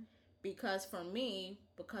because for me,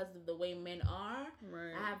 because of the way men are,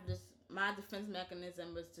 I have just my defense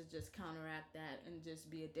mechanism was to just counteract that and just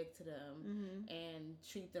be a dick to them and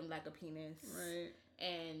treat them like a penis. Right.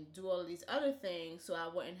 And do all of these other things so I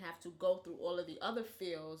wouldn't have to go through all of the other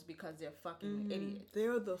feels because they're fucking idiots.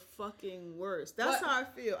 They're the fucking worst. That's how I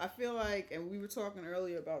feel. I feel like, and we were talking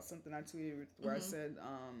earlier about something I tweeted where I said,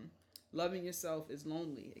 loving yourself is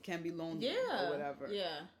lonely. It can be lonely or whatever.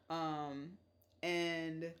 Yeah.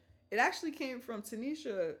 And it actually came from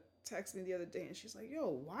Tanisha texted me the other day and she's like,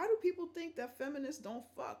 yo, why do people think that feminists don't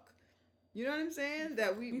fuck? You know what I'm saying?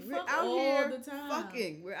 That we're out here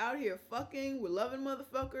fucking. We're out here fucking. We're loving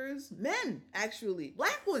motherfuckers. Men, actually.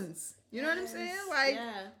 Black ones. You know what I'm saying? Like,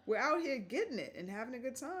 we're out here getting it and having a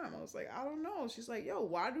good time. I was like, I don't know. She's like, yo,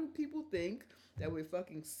 why do people think that we're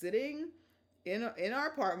fucking sitting in our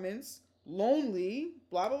apartments, lonely,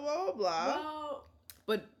 blah, blah, blah, blah. Well,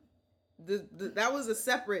 but that was a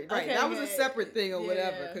separate, right? Okay, that was a separate thing or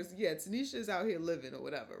whatever. Because, Tanisha's out here living or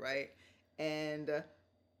whatever, right? And...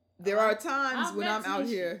 there are times when I'm out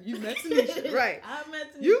here. You met Tanisha, right? I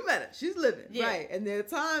met Tanisha. You met her. She's living, right? And there are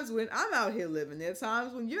times when I'm out here living. There are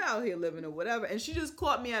times when you're out here living or whatever. And she just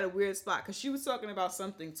caught me at a weird spot because she was talking about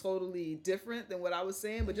something totally different than what I was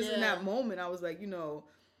saying. But just in that moment, I was like,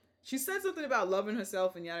 she said something about loving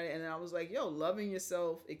herself and yada. And I was like, yo, loving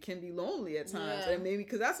yourself, it can be lonely at times. And maybe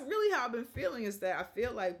because that's really how I've been feeling is that I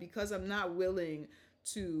feel like because I'm not willing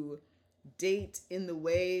to date in the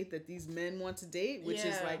way that these men want to date, which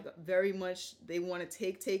is like very much they want to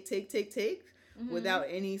take without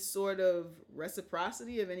any sort of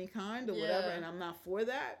reciprocity of any kind or whatever, and I'm not for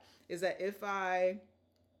that, is that if I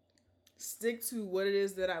stick to what it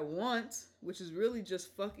is that I want, which is really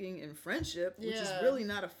just fucking and friendship, which is really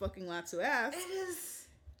not a fucking lot to ask. It is.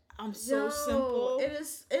 I'm so simple. It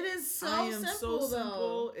is so simple. I am so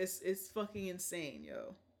simple. It's fucking insane,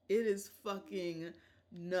 yo. It is fucking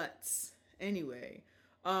nuts. Anyway,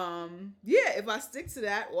 if I stick to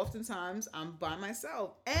that, oftentimes I'm by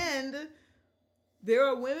myself. And there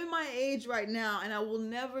are women my age right now, and I'm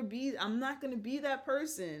not going to be that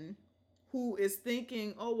person who is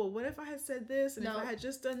thinking, oh, well, what if I had said this, and if I had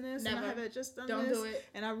just done this, and I had just done this, don't do it,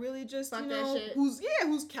 and I really just,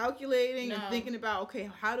 who's calculating and thinking about, okay,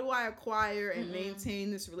 how do I acquire and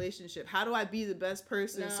maintain this relationship? How do I be the best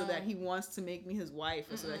person so that he wants to make me his wife,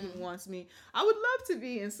 or so that he wants me? I would love to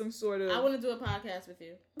be in some sort of... I want to do a podcast with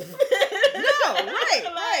you.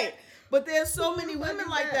 Right. But there's so many women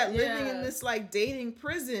like that living in this like dating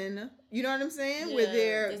prison. You know what I'm saying? Yeah, where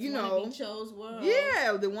they're, be chose world.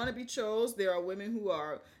 Yeah, they want to be chose. There are women who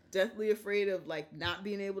are deathly afraid of like not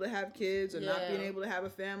being able to have kids or not being able to have a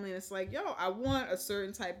family. And it's like, yo, I want a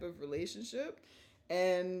certain type of relationship,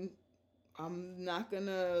 and I'm not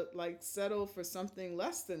gonna like settle for something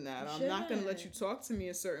less than that. I'm not gonna let you talk to me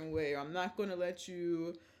a certain way. Or I'm not gonna let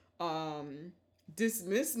you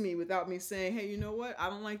dismiss me without me saying, hey, you know what? I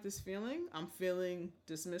don't like this feeling. I'm feeling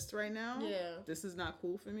dismissed right now. Yeah. This is not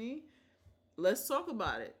cool for me. Let's talk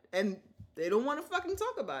about it. And they don't want to fucking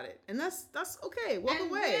talk about it. And that's okay. Walk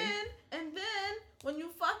away. And then when you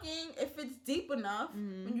fucking, if it's deep enough,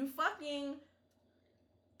 when you fucking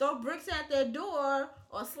throw bricks at their door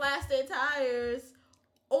or slash their tires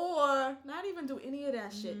or not even do any of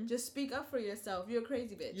that shit. Just speak up for yourself. You're a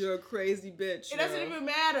crazy bitch. You're a crazy bitch. It doesn't even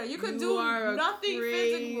matter. You could do nothing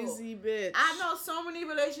physical. Crazy bitch. I know so many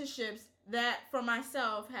relationships that, for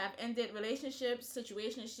myself, have ended relationships,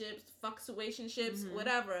 situationships, fucksituationships,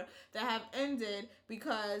 whatever, that have ended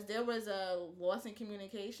because there was a loss in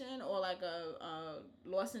communication or like a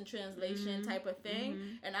loss in translation type of thing,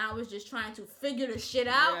 and I was just trying to figure the shit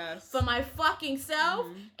out for my fucking self,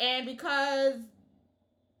 and because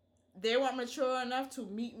they weren't mature enough to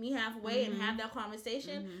meet me halfway and have that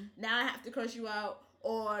conversation, now I have to curse you out,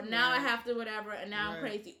 or now I have to whatever, and now I'm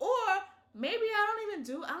crazy. Or maybe I don't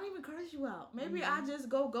even curse you out. Maybe I just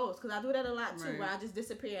go ghost, because I do that a lot too, where I just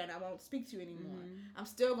disappear and I won't speak to you anymore. I'm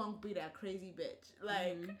still going to be that crazy bitch.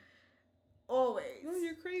 Like, always. No,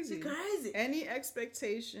 you're crazy. She's crazy. Any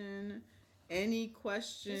expectation, any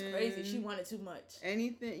question. She's crazy. She wanted too much.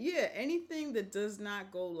 Anything that does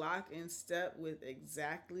not go lock in step with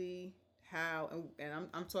exactly how, and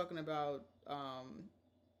I'm talking about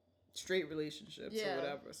straight relationships or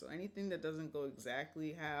whatever. So anything that doesn't go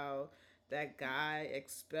exactly how that guy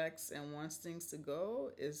expects and wants things to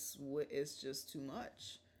go is just too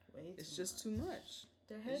much. It's just too much.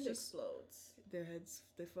 Their head explodes. Their heads,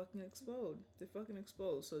 they fucking explode. They fucking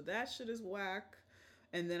explode. So that shit is whack.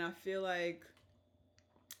 And then I feel like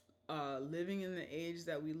living in the age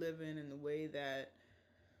that we live in and the way that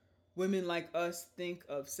women like us think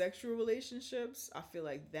of sexual relationships, I feel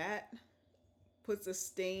like that puts a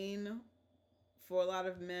stain for a lot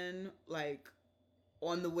of men, like,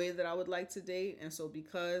 on the way that I would like to date. And so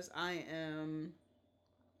because I am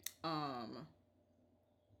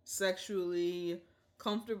sexually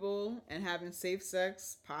comfortable and having safe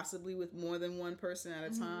sex, possibly with more than one person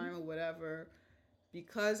at a time or whatever,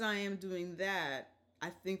 because I am doing that, I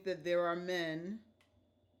think that there are men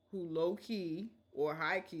who low-key or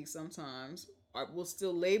high-key sometimes will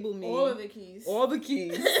still label me. All the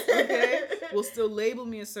keys, okay? Will still label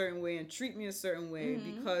me a certain way and treat me a certain way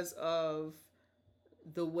because of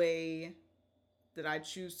the way that I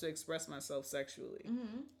choose to express myself sexually.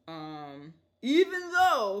 Even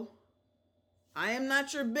though I am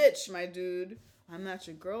not your bitch, my dude. I'm not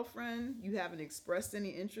your girlfriend. You haven't expressed any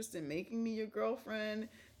interest in making me your girlfriend.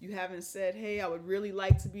 You haven't said, hey, I would really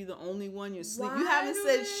like to be the only one you sleep. You haven't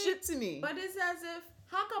said shit to me. But it's as if,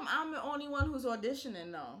 how come I'm the only one who's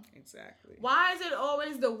auditioning, though? Exactly. Why is it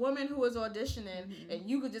always the woman who is auditioning and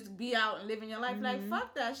you could just be out and living your life? Like,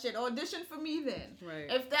 fuck that shit. Audition for me then. Right.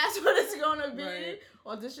 If that's what it's going to be,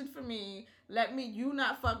 audition for me. Let me, you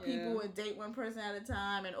not fuck people and date one person at a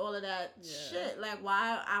time and all of that shit. Like,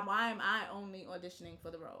 why am I only auditioning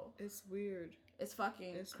for the role? It's weird. It's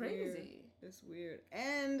fucking crazy. Weird. It's weird.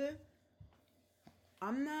 And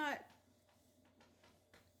I'm not...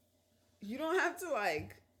 You don't have to,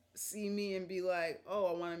 like, see me and be like, oh,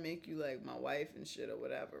 I want to make you, like, my wife and shit or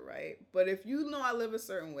whatever, right? But if you know I live a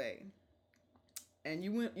certain way and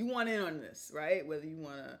you want in on this, right? Whether you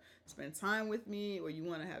want to spend time with me or you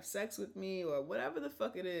want to have sex with me or whatever the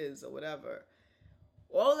fuck it is or whatever,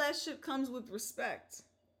 all that shit comes with respect.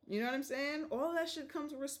 You know what I'm saying? All that shit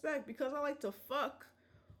comes with respect because I like to fuck.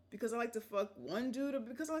 Because I like to fuck one dude or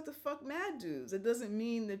because I like to fuck mad dudes. It doesn't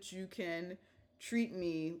mean that you can treat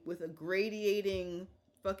me with a gradating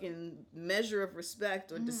fucking measure of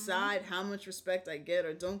respect or decide how much respect I get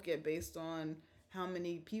or don't get based on how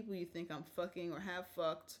many people you think I'm fucking or have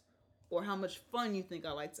fucked or how much fun you think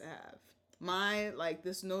I like to have.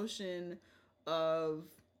 This notion of,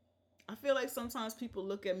 I feel like sometimes people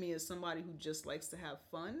look at me as somebody who just likes to have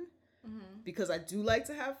fun because I do like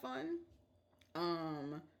to have fun.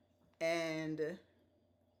 And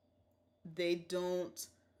they don't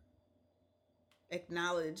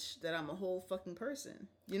acknowledge that I'm a whole fucking person.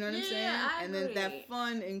 You know what I'm saying? And then that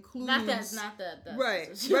fun includes not that right.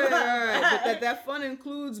 But that fun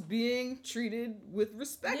includes being treated with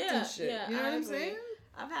respect and shit. Yeah, you know what I'm saying?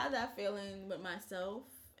 I've had that feeling with myself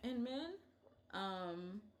and men.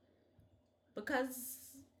 Because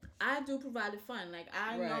I do provide the fun. Like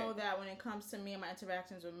I know that when it comes to me and my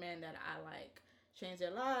interactions with men that I like change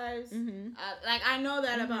their lives. I know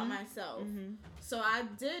that about myself. So I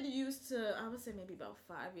did used to, I would say maybe about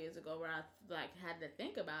 5 years ago where I like had to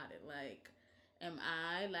think about it. Like, am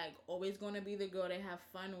I like always going to be the girl they have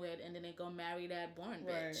fun with and then they go marry that boring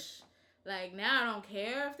bitch? Like now I don't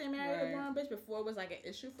care if they marry the boring bitch. Before it was like an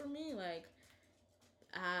issue for me. Like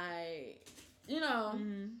I'm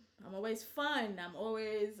always fun. I'm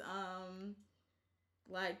always,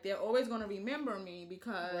 like they're always going to remember me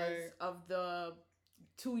because of the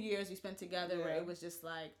 2 years we spent together where it was just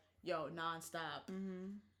like, yo, nonstop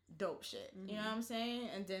dope shit. You know what I'm saying?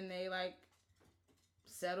 And then they like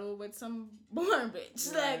settle with some boring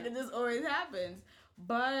bitch. Like it just always happens.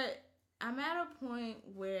 But I'm at a point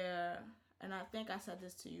where, and I think I said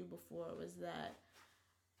this to you before, was that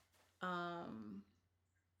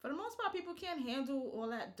for the most part people can't handle all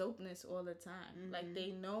that dopeness all the time. Like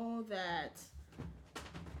they know that,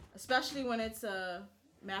 especially when it's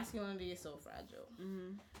masculinity is so fragile.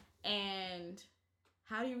 And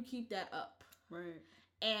how do you keep that up? Right.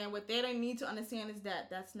 And what they don't need to understand is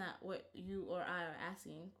that that's not what you or I are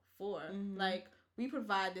asking for. Like we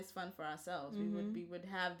provide this fun for ourselves. We would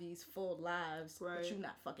have these full lives, but you're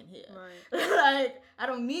not fucking here. Like I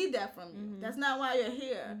don't need that from you. That's not why you're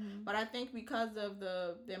here. But I think because of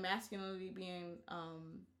their masculinity being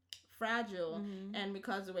fragile and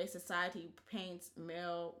because the way society paints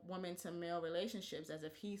woman to male relationships as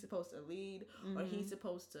if he's supposed to lead or he's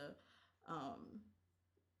supposed to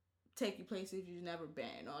take you places you've never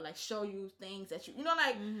been or like show you things that you know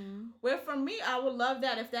like where for me I would love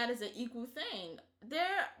that if that is an equal thing.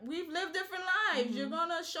 We've lived different lives. You're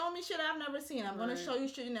gonna show me shit I've never seen. I'm gonna show you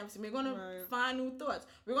shit you never seen. We're gonna find new thoughts.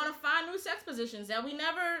 We're gonna find new sex positions that we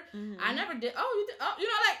never I never did. Oh, you did. Oh, you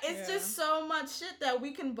know, like it's just so much shit that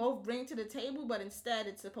we can both bring to the table, but instead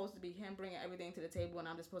it's supposed to be him bringing everything to the table and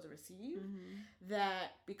I'm just supposed to receive.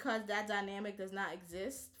 That because that dynamic does not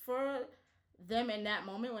exist for them in that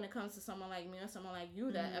moment when it comes to someone like me or someone like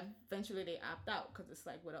you, that eventually they opt out because it's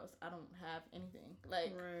like, what else? I don't have anything.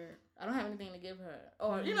 Like, I don't have anything to give her.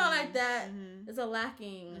 Or, you know, like that. It's a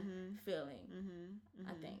lacking feeling,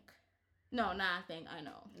 I think. No, not I think. I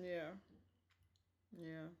know. Yeah.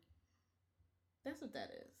 Yeah. That's what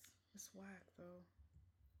that is. It's whack, though.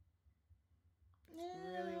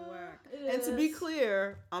 Yeah, really whack. And to be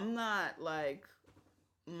clear, I'm not like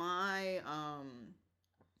my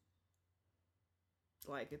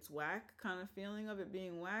like it's whack kind of feeling of it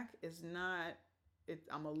being whack is not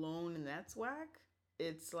I'm alone and that's whack.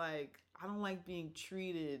 It's like I don't like being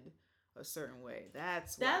treated a certain way.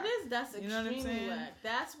 That's extremely whack.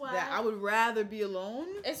 That's why I would rather be alone.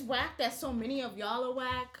 It's whack that so many of y'all are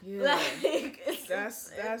whack. Yeah,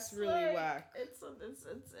 that's really like, whack. It's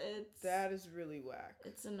that is really whack.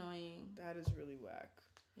 It's annoying. That is really whack.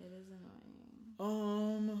 It is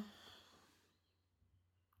annoying.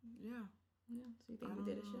 Yeah. So you think we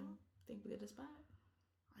did a show? Think we did a spot?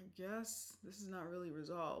 I guess this is not really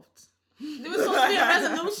resolved. There was supposed to be a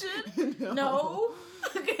resolution? No.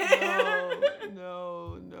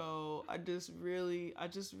 No. I just really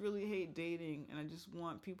hate dating, and I just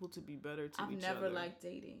want people to be better to each other. I've never liked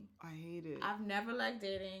dating. I hate it. I've never liked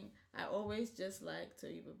dating. I always just like to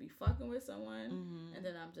either be fucking with someone, and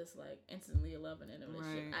then I'm just like instantly loving in a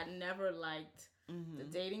relationship. I never liked the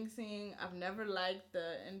dating scene. I've never liked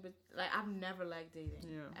I've never liked dating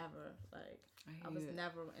ever. Like I was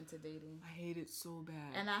never into dating. I hate it so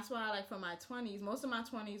bad. And that's why, like, for my 20s, most of my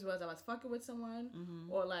 20s was I was fucking with someone,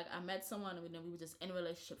 or like I met someone and we were just in a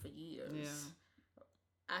relationship for years. Yeah.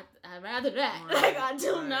 I'd rather that. Right, like I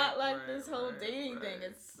do not like this whole dating thing.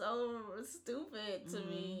 It's so stupid to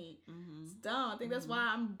me. It's dumb. I think that's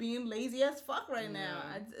why I'm being lazy as fuck right now.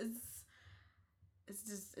 It's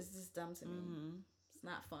just dumb to me. It's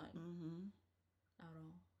not fun at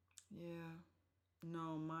all. Yeah.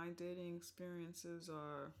 No, my dating experiences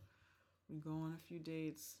are, we go on a few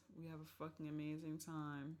dates, we have a fucking amazing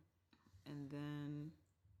time, and then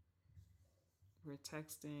we're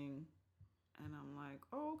texting, and I'm like,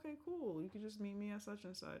 oh, okay, cool, you could just meet me at such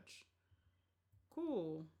and such.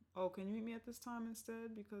 Cool. Oh, can you meet me at this time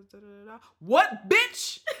instead? Because da-da-da-da. What,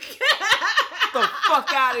 bitch? The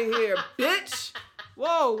fuck out of here, bitch!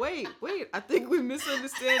 Whoa, wait. I think we're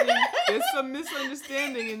misunderstanding. There's some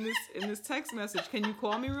misunderstanding in this text message. Can you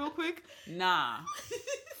call me real quick? Nah.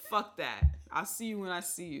 Fuck that. I'll see you when I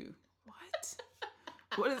see you.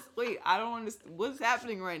 Wait, I don't understand. What's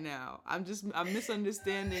happening right now? I'm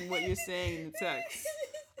misunderstanding what you're saying in the text.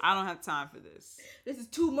 I don't have time for this. This is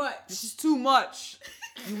too much.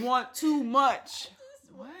 You want too much.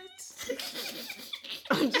 What?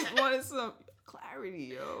 I just wanted some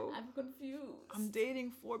clarity, yo. I'm confused. I'm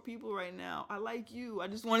dating 4 people right now. I like you. I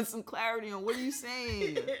just wanted some clarity on what are you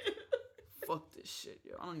saying. Fuck this shit,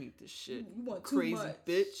 yo. I don't need this shit. You want crazy too much.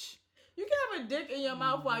 Bitch. You can have a dick in your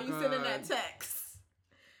mouth while you sending that text.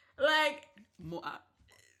 Like,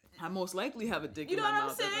 I most likely have a dick in my mouth. You know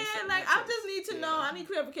what I'm saying? Like, I just need to know. I need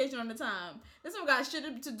clarification on the time. This one got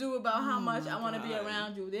shit to do about how much I want to be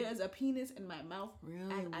around you. There is a penis in my mouth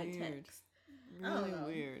as I text. Really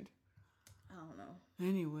weird. I don't know.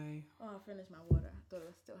 Anyway. Oh, I finished my water. I thought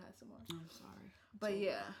I still had some more. I'm sorry. But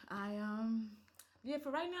yeah,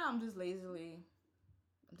 for right now, I'm just being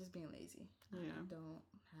lazy. Yeah. I don't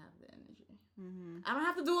have the energy. I don't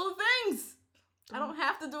have to do all the things. I don't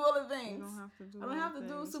have to do all the things. I don't have to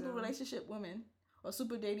do super relationship women or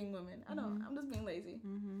super dating women. I don't. I'm just being lazy.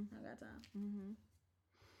 I got time.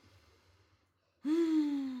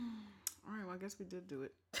 All right. Well, I guess we did do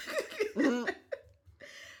it.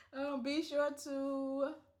 Be sure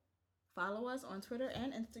to follow us on Twitter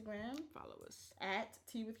and Instagram. Follow us at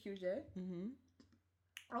Tea with QJ.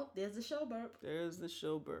 Oh, there's the show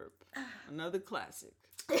burp. Another classic.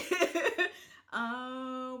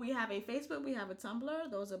 We have a Facebook, we have a Tumblr.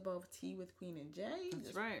 Those are both Tea with Queen and J.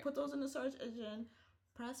 That's right. Put those in the search engine,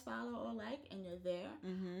 press follow or like, and you're there.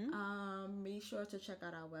 Be sure to check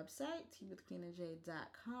out our website,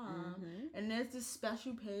 teawithqueenandj.com. And there's this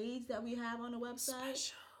special page that we have on the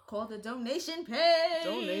website called the donation page.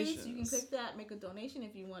 Donations. You can click that, make a donation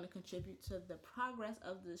if you want to contribute to the progress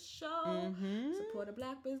of the show. Support a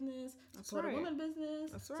black business. Support a woman business.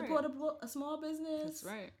 That's right. Support a small business. That's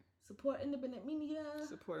right. Support independent media.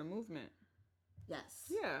 Support a movement. Yes.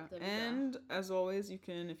 Yeah. And as always, you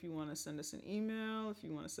can, if you want to send us an email, if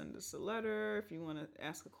you want to send us a letter, if you want to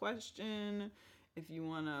ask a question, if you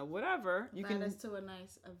want to whatever, you can. Invite us to a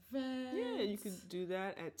nice event. Yeah, you could do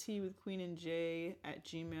that at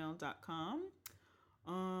teawithqueenandj@gmail.com.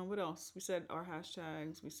 What else? We said our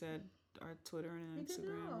hashtags. We said our Twitter and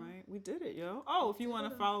Instagram, right? We did it, yo. Oh, if you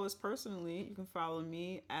want to follow us personally, you can follow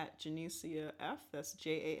me at Janicia F. That's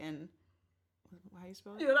Jan. How you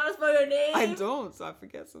spell it? You don't know how to spell your name? I don't, so I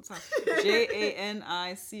forget sometimes.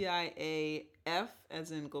 JANICIAF,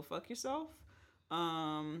 as in go fuck yourself.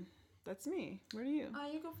 That's me. Where do you?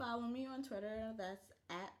 You can follow me on Twitter. That's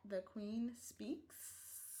at The Queen Speaks.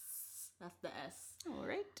 That's the S. All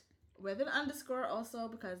right. With an underscore also,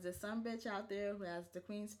 because there's some bitch out there who has The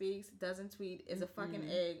Queen Speaks, doesn't tweet, is a fucking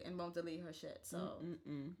egg, and won't delete her shit. So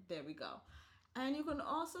there we go. And you can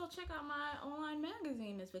also check out my online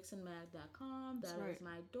magazine. It's vixenmag.com. That is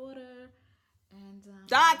my daughter. And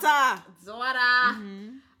Data. Zora.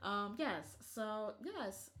 Yes. So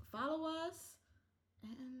yes, follow us,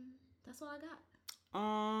 and that's all I got.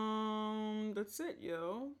 That's it,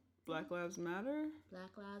 yo. Black Lives Matter.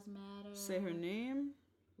 Black Lives Matter. Say her name.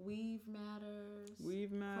 Weave matters.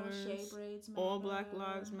 Weave matters. Crochet braids matter. All Black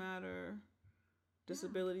Lives Matter.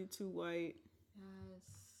 Disability too white. Yes.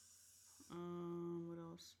 What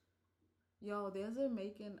else? Yo, there's a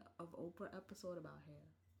making of Oprah episode about hair.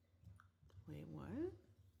 Wait, what?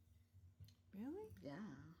 Really? Yeah.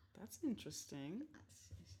 That's interesting.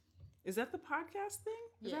 Is that the podcast thing?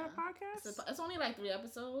 Is that a podcast? It's only like 3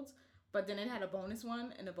 episodes, but then it had a bonus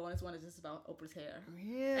one, and the bonus one is just about Oprah's hair.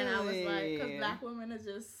 Really? And I was like, because Black women are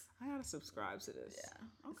just... I gotta subscribe to this.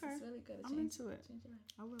 Yeah. Okay. It's really good. I'm into it. Change your life.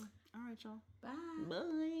 I will. All right, y'all. Bye.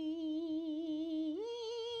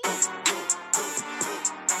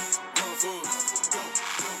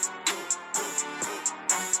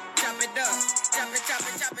 Chop it up. Chop it, chop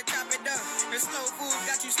it, chop it, chop it up. The slow food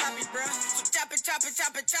got you sloppy, bruh. So chop it, chop it,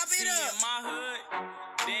 chop it, chop it up. In my hood,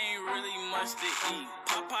 they ain't really much to eat.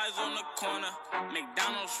 Popeyes on the corner,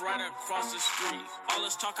 McDonald's right across the street. All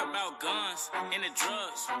this talk about guns and the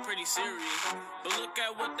drugs, pretty serious. But look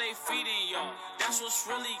at what they feeding y'all. That's what's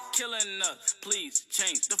really killing us. Please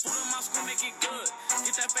change. The food in my school make it good.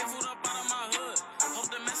 Get that fake food up out of my hood.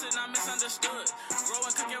 Hope the message not misunderstood. Grow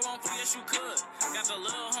and cook your own food, yes you could. Got the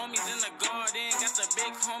little homies in the garden. Got the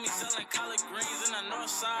big homies selling collard greens in the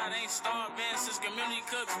north side. Ain't starving since community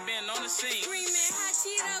cooks been on the scene. Screaming hot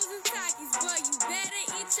Cheetos and Takis, boy, you better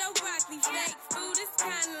eat your broccoli. Fake food is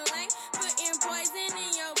kinda lame, putting poison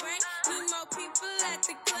in your brain. Need more people at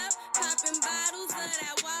the club, popping bottles of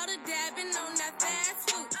that water, dabbing on that fast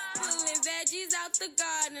food. Pulling veggies out the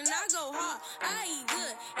garden, I go hard, I eat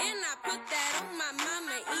good, and I put that on my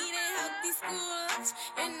mama. Eating healthy school lunch,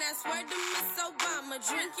 and that's where the Miss Obama.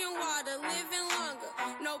 Drinking water, living longer,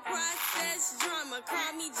 no processed drama.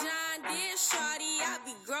 Call me John Deere, shorty, I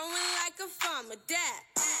be growing like a farmer. Dad.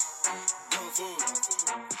 Good food.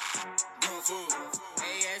 Good food.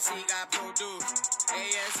 ASC got produce.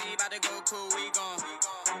 ASC about to go cool, we gon'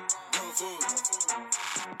 good food.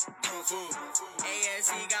 Good food.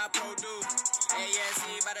 ASC got produce.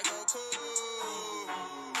 ASC about to go cool.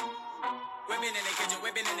 Whipping in the kitchen,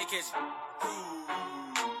 whipping in the kitchen.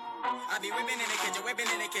 I be whipping in the kitchen, whipping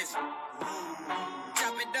in the kitchen.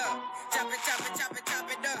 Chop it up, chop it, chop it, chop it, chop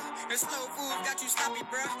it up. The slow food got you sloppy,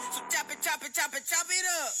 bruh. So chop it, chop it, chop it, chop it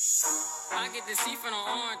up. I get the C from the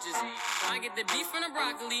oranges. I get the B from the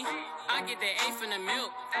broccoli. I get the A from the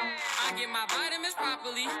milk. I get my vitamins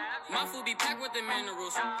properly. My food be packed with the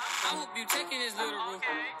minerals. I hope you taking this literal.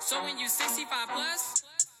 So when you 65 plus,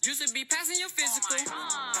 you should be passing your physical.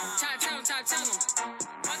 Tell them.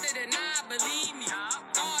 But they did not believe me.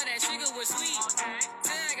 Thought that sugar was sweet.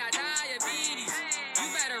 Said I got diabetes. You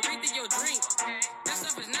better rethink your drink. This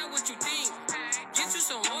stuff is not what you think. Get you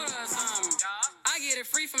some water or something. I get it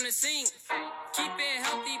free from the sink. Keep it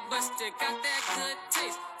healthy, but still got that good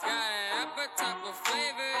taste. Got an appetite for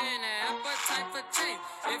flavor and an appetite for taste.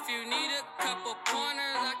 If you need a couple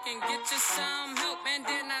corners, I can get you some help. And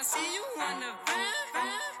then I see you on the van.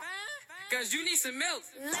 Cause you need some milk.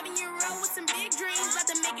 11-year-old with some big dreams, about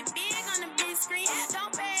to make it big on the big screen. Don't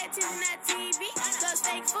pay attention to that TV, cause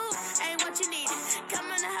fake food ain't what you need. Come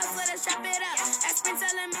on the house, let us chop it up. Aspirin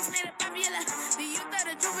telling mix made it popular. The youth of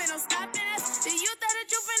the truth ain't no stopping us. The youth of the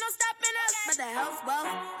truth ain't no stopping us. But the health wealth,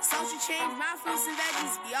 social change, my fruits and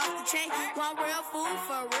veggies be off the chain. Want real food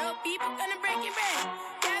for real people, gonna break your brain.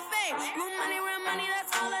 Cafe, real money, that's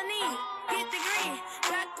all I need. Get the green,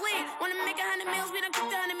 got clean. Wanna make 100 meals, we done cook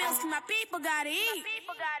the 100 meals, cause my people gotta eat.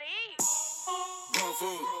 Good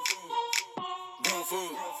food. Good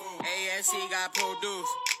food. ASC got produce.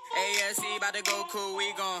 ASC about to go cool,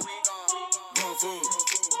 we gon' good food.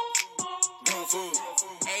 Good food.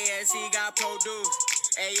 ASC got produce.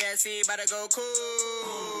 ASC about to go cool.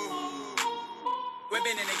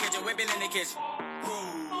 Whipping in the kitchen, whipping in the kitchen.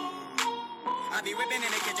 I be whipping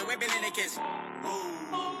in the kitchen, whipping in the kitchen.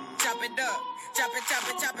 Chop it up, chop it, chop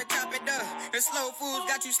it, chop it, chop it up. The slow food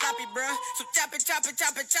got you sloppy, bruh. So chop it, chop it,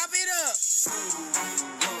 chop it, chop it up.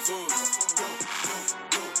 Good food.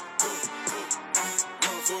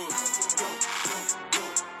 Good food.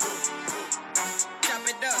 Chop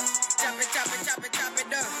it up, chop it, chop it, chop it, chop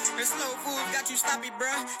it up. The slow food got you sloppy,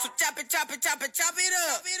 bruh. So chop it, chop it, chop it, chop it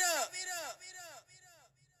up.